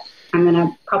that's what I'm going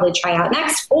to probably try out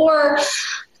next. Or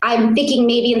I'm thinking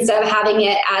maybe instead of having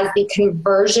it as the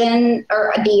conversion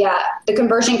or the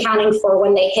conversion counting for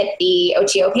when they hit the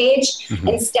OTO page,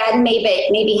 instead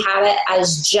maybe have it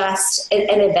as just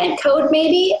an event code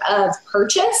maybe of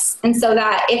purchase. And so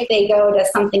that if they go to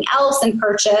something else and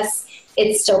purchase,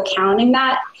 it's still counting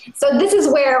that. So this is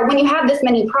where, when you have this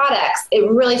many products, it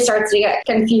really starts to get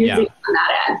confusing on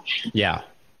that end. Yeah.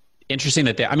 Interesting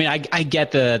that I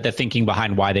get the thinking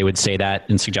behind why they would say that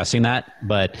and suggesting that,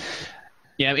 but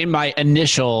in my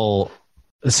initial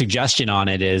suggestion on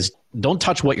it is don't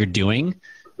touch what you're doing,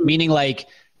 meaning like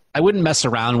I wouldn't mess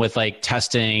around with like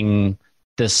testing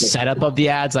the setup of the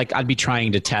ads. Like I'd be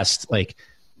trying to test like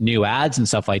new ads and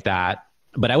stuff like that,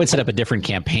 but I would set up a different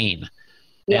campaign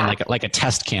and like a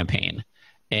test campaign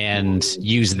and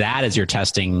use that as your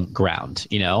testing ground.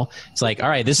 It's like, all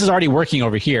right, this is already working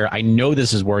over here. I know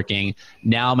this is working.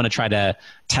 Now I'm going to try to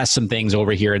test some things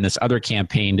over here in this other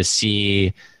campaign to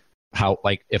see how,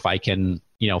 like, if I can,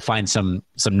 find some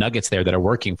nuggets there that are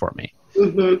working for me.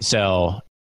 So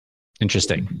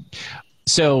interesting.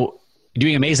 So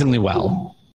doing amazingly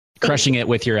well, crushing it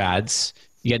with your ads.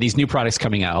 You got these new products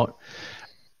coming out.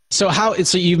 So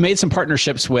you've made some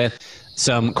partnerships with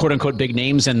some quote unquote big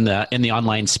names in the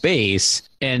online space,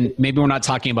 and maybe we're not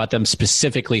talking about them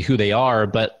specifically who they are,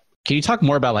 but can you talk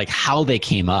more about like how they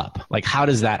came up? Like how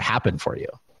does that happen for you?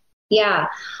 Yeah.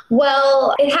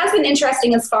 Well, it has been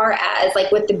interesting as far as like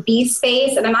with the bee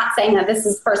space, and I'm not saying that this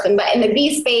is person, but in the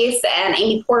bee space and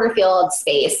Amy Porterfield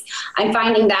space, I'm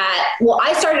finding that,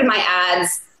 I started my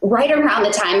ads right around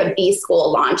the time of B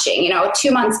School launching,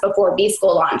 2 months before B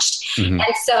School launched. And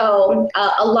so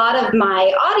a lot of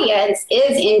my audience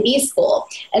is in B School.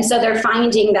 And so they're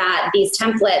finding that these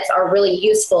templates are really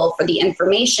useful for the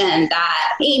information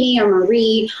that Amy or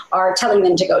Marie are telling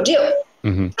them to go do.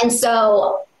 And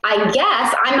so I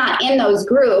guess I'm not in those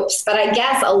groups, but I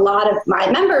guess a lot of my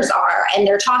members are, and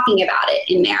they're talking about it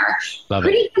in there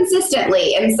pretty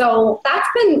consistently. And so that's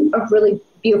been a really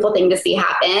beautiful thing to see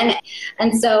happen.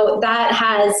 And so that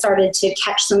has started to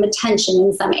catch some attention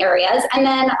in some areas. And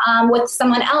then with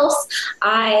someone else,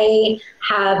 I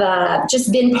have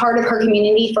just been part of her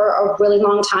community for a really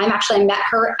long time. Actually, I met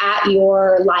her at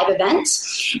your live event,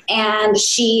 and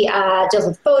she deals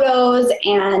with photos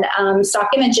and stock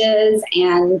images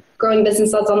and growing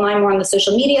businesses online, more on the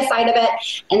social media side of it.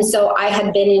 And so I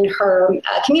had been in her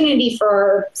community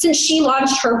since she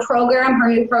launched her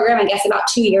new program, I guess about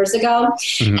 2 years ago.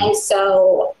 And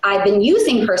so I've been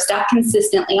using her stuff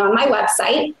consistently on my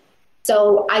website.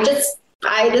 So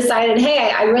I decided, hey,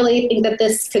 I really think that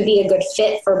this could be a good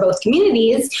fit for both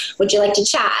communities. Would you like to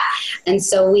chat? And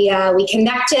so we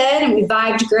connected and we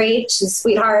vibed great. She's a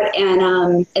sweetheart.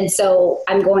 And so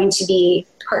I'm going to be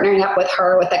partnering up with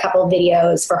her with a couple of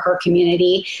videos for her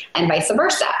community and vice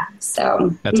versa.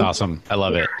 So that's awesome. I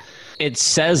love it. It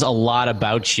says a lot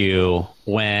about you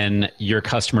when your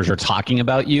customers are talking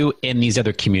about you in these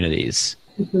other communities.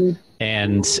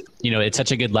 And, it's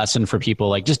such a good lesson for people,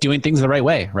 like just doing things the right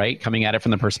way, right? Coming at it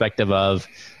from the perspective of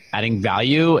adding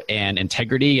value and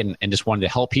integrity and just wanting to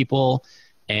help people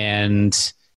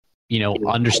and,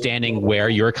 understanding where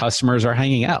your customers are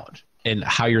hanging out and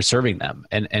how you're serving them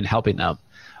and helping them.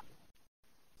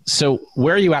 So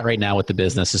where are you at right now with the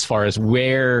business as far as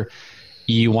where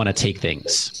you want to take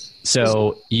things.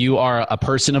 So you are a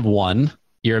person of one.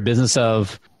 You're a business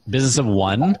of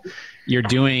one. You're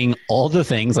doing all the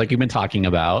things like you've been talking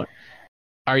about.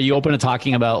 Are you open to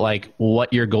talking about like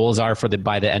what your goals are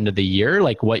by the end of the year,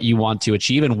 like what you want to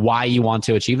achieve and why you want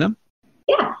to achieve them?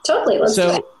 Yeah, totally. Let's do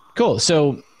it. Cool.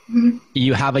 So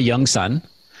you have a young son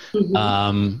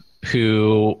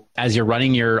who, as you're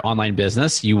running your online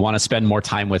business, you want to spend more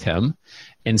time with him.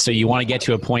 And so you want to get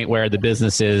to a point where the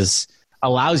business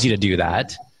allows you to do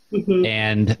that.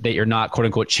 And that you're not, quote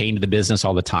unquote, chained to the business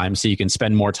all the time. So you can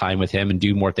spend more time with him and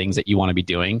do more things that you want to be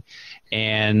doing.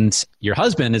 And your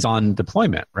husband is on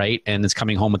deployment, right? And is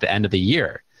coming home at the end of the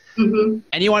year. And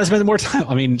you want to spend more time.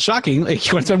 I mean, shocking. Like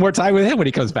you want to spend more time with him when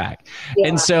he comes back. Yeah.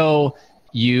 And so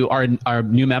you are a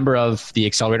new member of the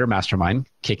Accelerator Mastermind,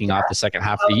 kicking off the second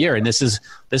half of the year. And this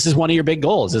is one of your big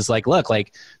goals. Is like, look,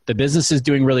 like the business is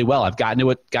doing really well. I've gotten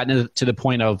to the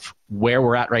point of where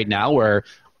we're at right now, where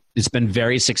it's been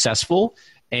very successful,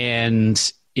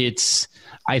 and it's,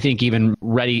 I think, even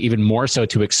more so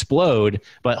to explode.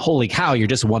 But holy cow, you're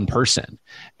just one person.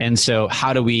 And so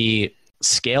how do we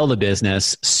scale the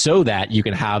business so that you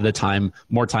can have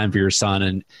more time for your son,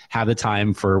 and have the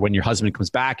time for when your husband comes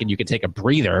back, and you can take a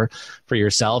breather for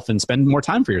yourself and spend more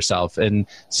time for yourself. And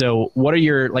so what are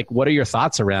your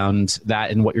thoughts around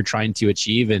that and what you're trying to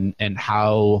achieve, and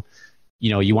how,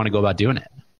 you want to go about doing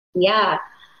it? Yeah.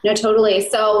 No, totally.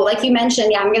 So like you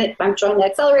mentioned, I'm joining the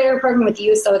Accelerator program with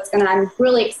you. So I'm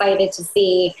really excited to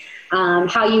see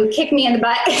how you kick me in the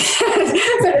butt,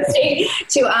 so to speak,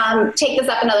 to take this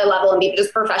up another level and be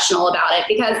just professional about it.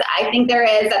 Because I think there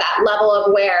is at that level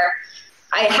of where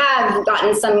I have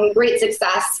gotten some great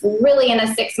success really in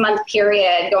a 6-month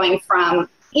period, going from,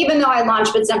 even though I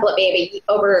launched Bid Simple It Baby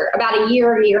over about a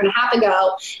year and a half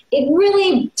ago, it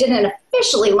really didn't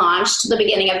officially launch to the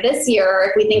beginning of this year,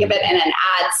 if we think of it in an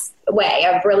ads way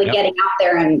of really getting out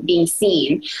there and being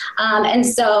seen. And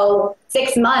so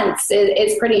 6 months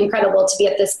is pretty incredible to be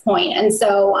at this point. And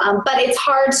so, but it's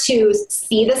hard to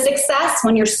see the success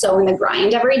when you're so in the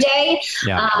grind every day,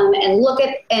 and look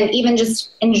at, and even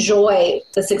just enjoy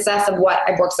the success of what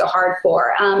I've worked so hard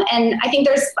for. And I think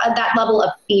there's that level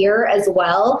of fear as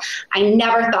well. I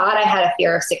never thought I had a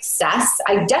fear of success.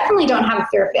 I definitely don't have a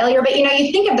fear of failure, but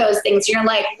you think of those things, you're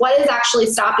like, what is actually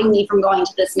stopping me from going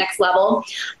to this next level?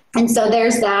 And so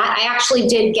there's that. I actually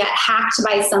did get hacked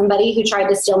by somebody who tried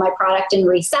to steal my product and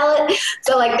resell it.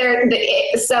 So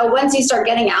so once you start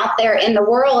getting out there in the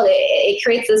world, it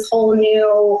creates this whole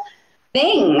new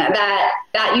thing that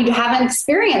you haven't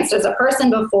experienced as a person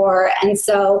before. And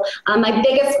so my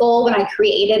biggest goal when I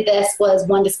created this was,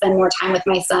 one, to spend more time with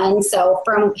my son. So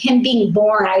from him being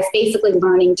born, I was basically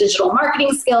learning digital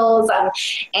marketing skills,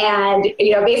 and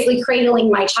basically cradling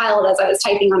my child as I was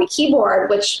typing on a keyboard,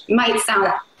 which might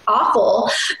sound awful,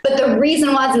 but the reason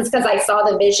is because I saw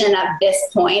the vision of this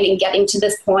point and getting to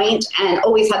this point, and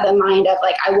always had the mind of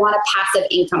like, I want a passive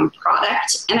income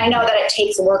product. And I know that it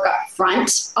takes work up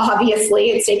front. Obviously,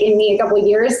 it's taken me a couple of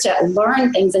years to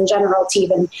learn things in general to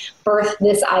even birth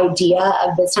this idea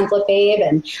of this template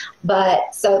babe.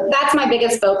 So that's my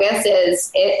biggest focus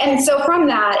and so from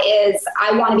that is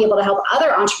I want to be able to help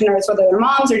other entrepreneurs, whether they're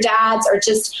moms or dads or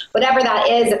just whatever that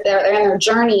is, if they're in their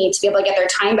journey, to be able to get their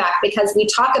time back, because we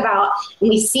talk about and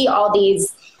we see all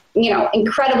these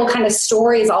incredible kind of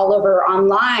stories all over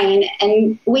online.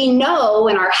 And we know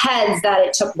in our heads that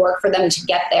it took work for them to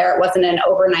get there. It wasn't an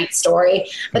overnight story,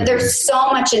 but there's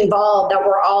so much involved that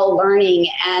we're all learning.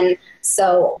 And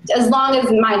so as long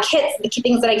as my kits, the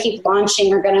things that I keep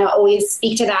launching are going to always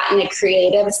speak to that in the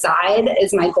creative side,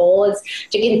 is my goal, is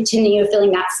to continue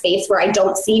filling that space where I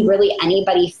don't see really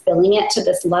anybody filling it to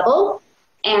this level.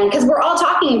 And because we're all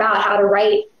talking about how to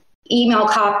write email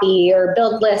copy or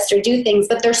build lists or do things,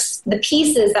 but there's the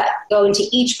pieces that go into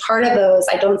each part of those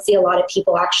I don't see a lot of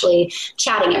people actually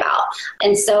chatting about.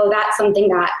 And so that's something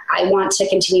that I want to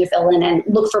continue to fill in and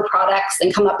look for products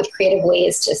and come up with creative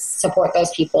ways to support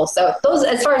those people. So those,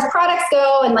 as far as products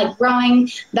go and like growing,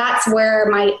 that's where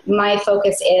my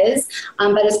focus is.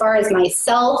 But as far as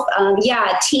myself,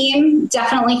 a team,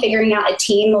 definitely figuring out a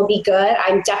team will be good.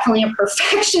 I'm definitely a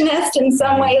perfectionist in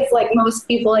some ways, like most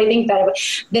people, I think, that have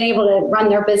been able to run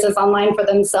their business online for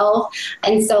themselves.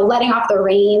 And so letting off the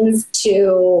reins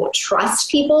to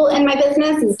trust people in my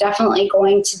business is definitely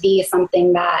going to be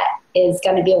something that is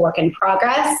going to be a work in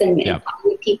progress. And it's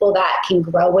need people that can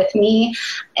grow with me,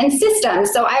 and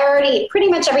systems. So I already, pretty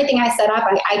much everything I set up,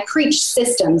 I preach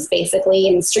systems basically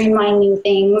and streamlining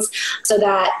things so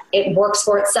that it works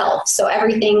for itself. So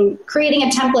everything, creating a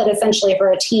template essentially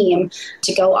for a team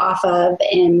to go off of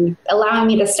and allowing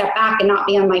me to step back and not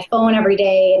be on my phone every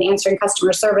day and answering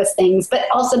customer service things, but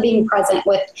also being present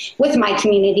with my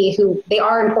community, who they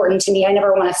are important to me. I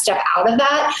never want to step out of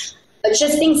that, but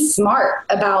just being smart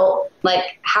about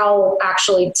like how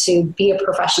actually to be a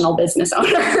professional business owner.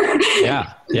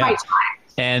 Yeah.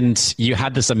 And you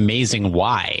had this amazing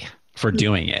why for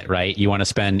doing it, right? You want to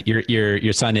spend,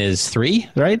 your son is 3,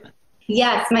 right?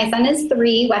 Yes, my son is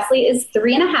 3. Wesley is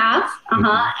 3.5.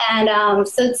 And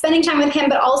so spending time with him,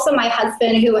 but also my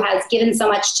husband, who has given so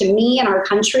much to me and our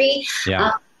country.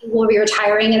 Yeah. He will be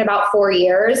retiring in about 4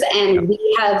 years, and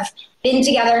we have been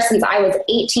together since I was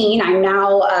 18. I'm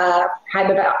now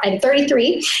I'm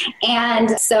 33.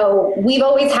 And so we've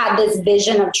always had this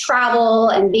vision of travel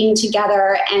and being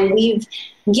together, and we've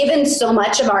given so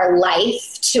much of our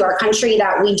life to our country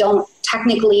that we don't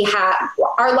technically have.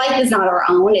 Our life is not our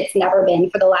own. It's never been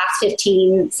for the last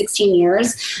 15, 16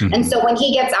 years. Mm-hmm. And so when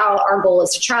he gets out, our goal is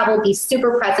to travel, be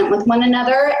super present with one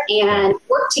another, and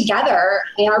work together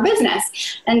in our business.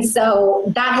 And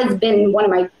so that has been one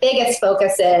of my biggest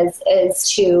focuses, is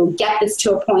to get this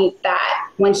to a point that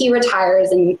when he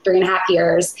retires in 3.5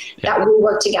 years, that we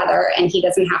work together and he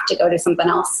doesn't have to go to something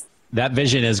else. That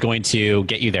vision is going to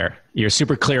get you there. You're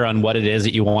super clear on what it is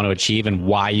that you want to achieve and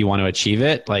why you want to achieve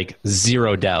it. Like,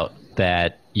 zero doubt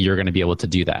that you're going to be able to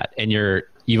do that. And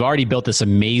you've already built this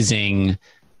amazing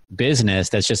business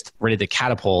that's just ready to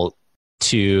catapult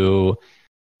to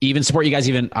even support you guys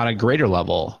even on a greater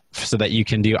level, so that you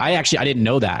can do. I didn't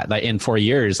know that. Like, in 4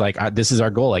 years, this is our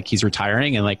goal. Like, he's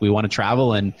retiring, and like we want to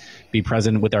travel and be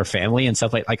present with our family and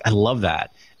stuff. Like I love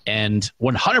that. And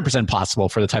 100% possible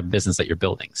for the type of business that you're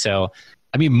building. So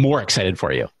I'm even more excited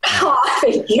for you. Oh,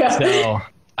 thank you. So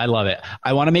I love it.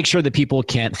 I want to make sure that people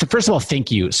can, first of all, thank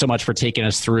you so much for taking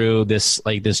us through this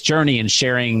journey and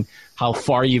sharing how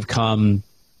far you've come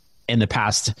in the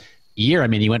past year. I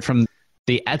mean, you went from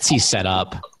the Etsy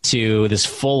setup to this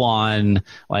full on,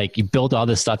 like, you built all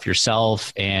this stuff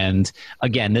yourself. And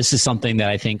again, this is something that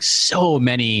I think so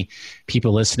many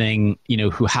people listening,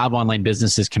 who have online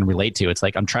businesses can relate to. It's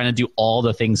like, I'm trying to do all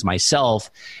the things myself,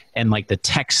 and like the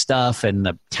tech stuff and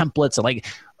the templates, and like,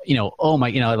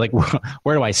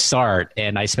 where do I start?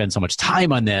 And I spend so much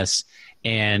time on this,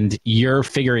 and you're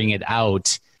figuring it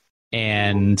out.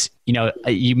 And,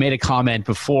 you made a comment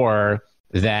before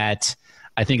that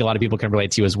I think a lot of people can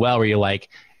relate to as well, where you're like,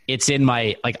 it's in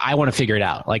my, like, I want to figure it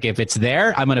out. Like, if it's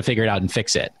there, I'm going to figure it out and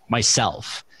fix it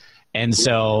myself. And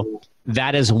so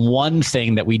that is one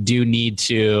thing that we do need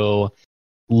to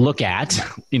look at,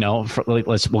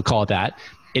 we'll call it that,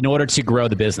 in order to grow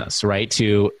the business, right?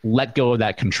 To let go of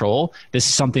that control. This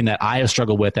is something that I have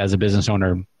struggled with as a business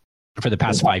owner for the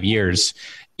past 5 years.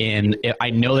 And I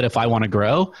know that if I want to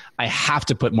grow, I have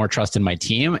to put more trust in my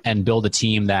team and build a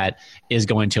team that is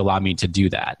going to allow me to do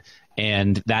that.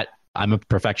 And that, I'm a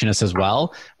perfectionist as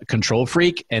well, a control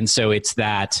freak. And so it's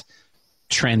that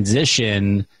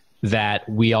transition that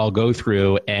we all go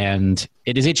through, and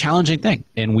it is a challenging thing.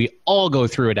 And we all go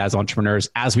through it as entrepreneurs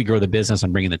as we grow the business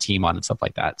and bringing the team on and stuff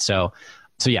like that. So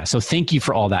thank you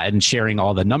for all that and sharing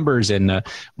all the numbers and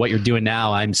what you're doing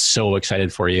now. I'm so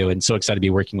excited for you and so excited to be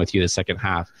working with you the second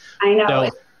half. I know.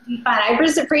 It's fun. I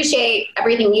just appreciate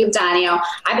everything you've done.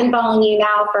 I've been following you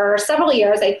now for several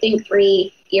years, I think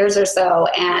 3 years or so.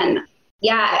 And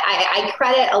I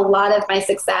credit a lot of my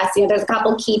success. There's a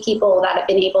couple key people that have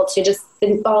been able to just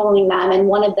been following them, and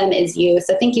one of them is you.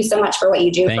 So thank you so much for what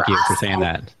you do. Thank you for saying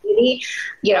that.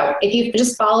 If you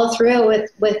just follow through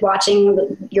with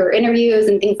watching your interviews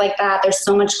and things like that, there's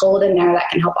so much gold in there that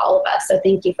can help all of us. So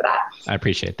thank you for that. I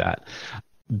appreciate that.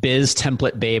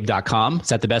 BizTemplateBabe.com. Is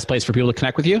that the best place for people to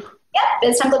connect with you?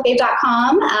 Yep,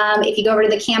 BizTemplateBabe.com. If you go over to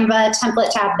the Canva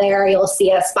template tab there, you'll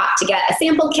see a spot to get a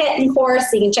sample kit and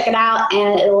course, so you can check it out,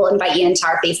 and it will invite you into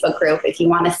our Facebook group if you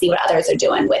want to see what others are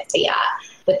doing with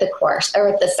the course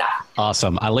or with the stuff.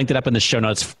 Awesome. I linked it up in the show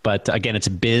notes, but again, it's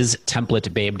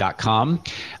BizTemplateBabe.com.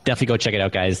 Definitely go check it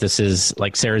out, guys. This is,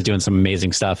 like, Sarah's doing some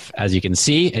amazing stuff, as you can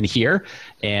see and hear,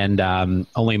 and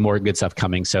only more good stuff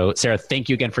coming. So Sarah, thank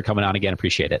you again for coming on again.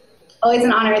 Appreciate it. Always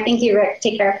an honor. Thank you, Rick.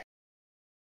 Take care.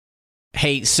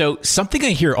 Hey, so something I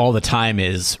hear all the time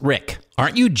is, Rick,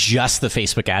 aren't you just the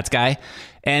Facebook ads guy?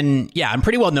 And yeah, I'm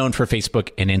pretty well known for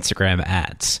Facebook and Instagram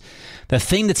ads. The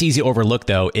thing that's easy to overlook,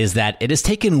 though, is that it has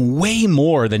taken way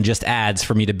more than just ads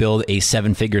for me to build a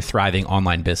 7-figure thriving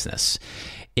online business.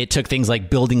 It took things like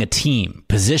building a team,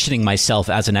 positioning myself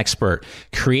as an expert,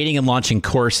 creating and launching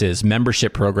courses,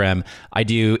 membership program. I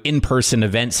do in-person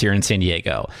events here in San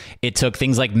Diego. It took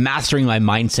things like mastering my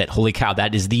mindset. Holy cow,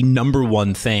 that is the number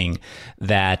one thing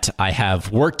that I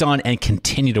have worked on and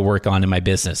continue to work on in my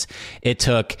business. It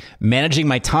took managing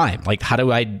my time. Like, how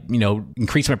do I,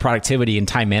 increase my productivity and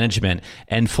time management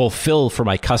and fulfill for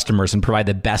my customers and provide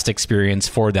the best experience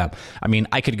for them? I mean,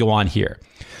 I could go on here.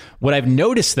 What I've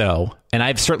noticed, though, and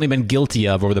I've certainly been guilty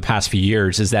of over the past few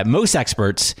years, is that most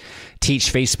experts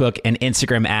teach Facebook and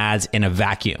Instagram ads in a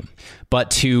vacuum. But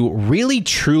to really,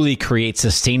 truly create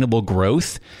sustainable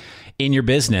growth in your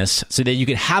business so that you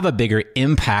can have a bigger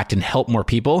impact and help more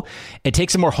people, it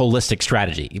takes a more holistic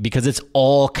strategy because it's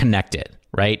all connected,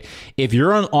 right? If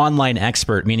you're an online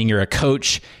expert, meaning you're a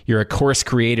coach, you're a course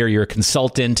creator, you're a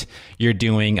consultant, you're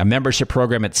doing a membership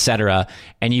program, etc.,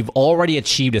 and you've already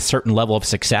achieved a certain level of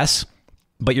success,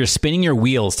 but you're spinning your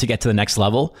wheels to get to the next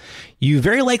level, you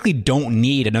very likely don't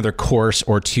need another course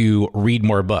or to read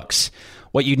more books.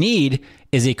 What you need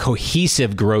is a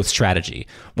cohesive growth strategy,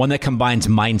 one that combines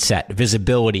mindset,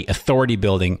 visibility, authority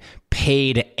building,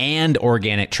 paid and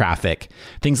organic traffic,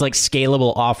 things like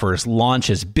scalable offers,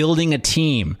 launches, building a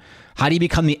team. How do you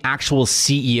become the actual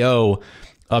CEO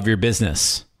of your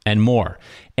business and more?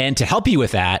 And to help you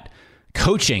with that,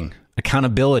 coaching,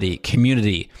 accountability,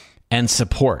 community, and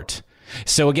support.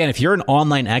 So again, if you're an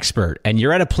online expert and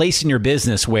you're at a place in your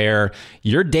business where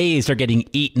your days are getting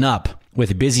eaten up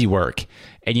with busy work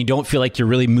and you don't feel like you're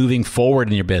really moving forward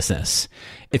in your business,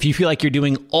 if you feel like you're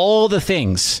doing all the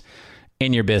things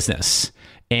in your business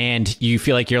and you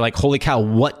feel like you're like, holy cow,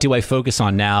 what do I focus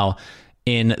on now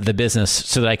in the business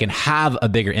so that I can have a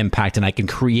bigger impact and I can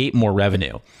create more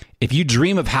revenue? If you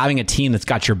dream of having a team that's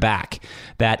got your back,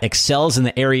 that excels in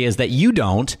the areas that you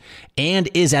don't, and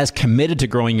is as committed to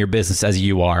growing your business as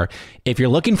you are, if you're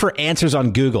looking for answers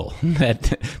on Google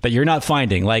that you're not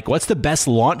finding, like what's the best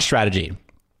launch strategy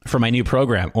for my new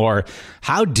program? Or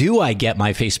how do I get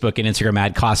my Facebook and Instagram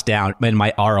ad costs down and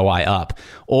my ROI up?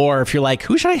 Or if you're like,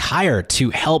 who should I hire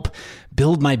to help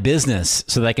build my business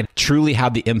so that I can truly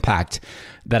have the impact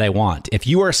that I want? If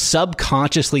you are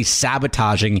subconsciously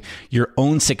sabotaging your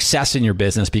own success in your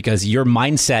business because your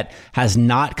mindset has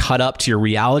not caught up to your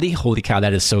reality, holy cow,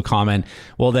 that is so common.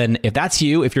 Well, then if that's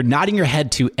you, if you're nodding your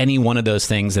head to any one of those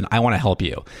things, then I want to help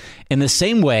you. In the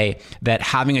same way that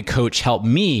having a coach helped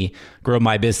me grow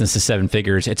my business to 7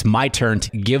 figures, it's my turn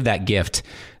to give that gift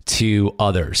to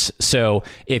others. So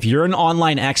if you're an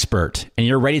online expert and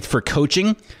you're ready for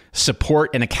coaching, support,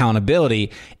 and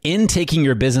accountability in taking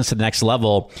your business to the next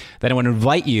level, then I want to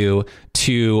invite you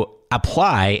to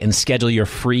apply and schedule your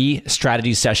free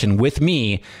strategy session with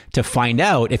me to find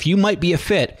out if you might be a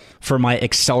fit for my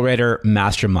Accelerator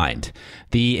Mastermind.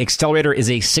 The Accelerator is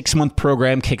a 6-month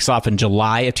program, kicks off in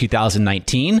July of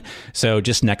 2019. So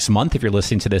just next month, if you're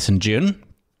listening to this in June,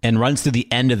 and runs through the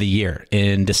end of the year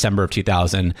in December of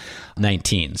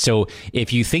 2019. So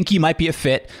if you think you might be a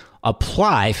fit,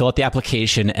 apply, fill out the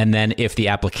application, and then if the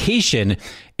application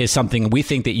is something we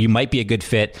think that you might be a good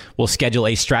fit, we'll schedule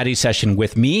a strategy session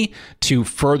with me to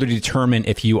further determine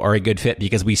if you are a good fit,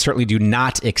 because we certainly do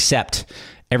not accept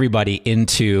everybody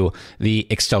into the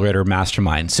Accelerator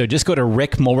Mastermind. So just go to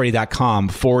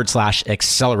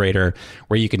rickmulready.com/accelerator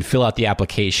where you can fill out the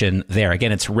application there.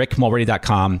 Again, it's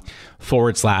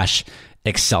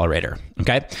rickmulready.com/accelerator.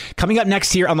 Okay. Coming up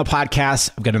next here on the podcast,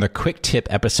 I've got another quick tip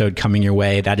episode coming your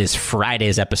way. That is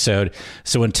Friday's episode.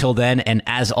 So until then, and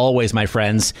as always, my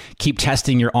friends, keep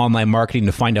testing your online marketing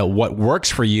to find out what works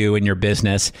for you in your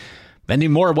business. Then do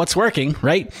more of what's working,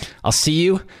 right? I'll see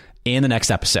you in the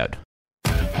next episode.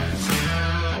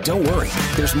 Don't worry,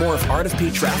 there's more of Art of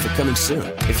Paid Traffic coming soon.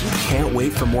 If you can't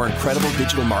wait for more incredible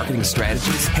digital marketing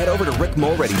strategies, head over to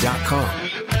rickmulready.com.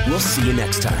 We'll see you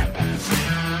next time.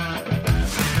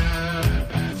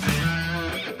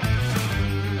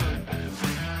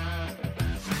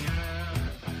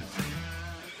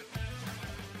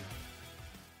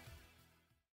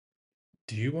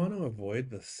 Do you want to avoid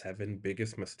the 7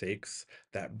 biggest mistakes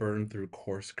that burn through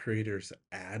course creators'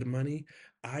 ad money?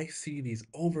 I see these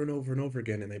over and over and over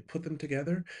again, and I put them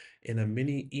together in a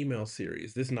mini email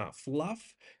series. This is not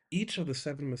fluff. Each of the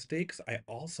 7 mistakes, I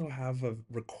also have a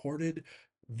recorded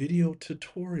video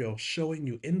tutorial showing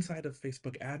you inside of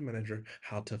Facebook Ad Manager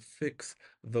how to fix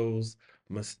those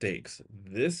mistakes.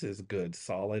 This is good,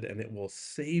 solid, and it will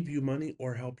save you money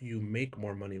or help you make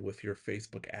more money with your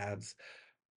Facebook ads.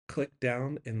 Click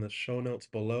down in the show notes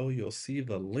below. You'll see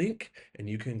the link and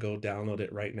you can go download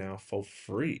it right now for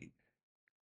free.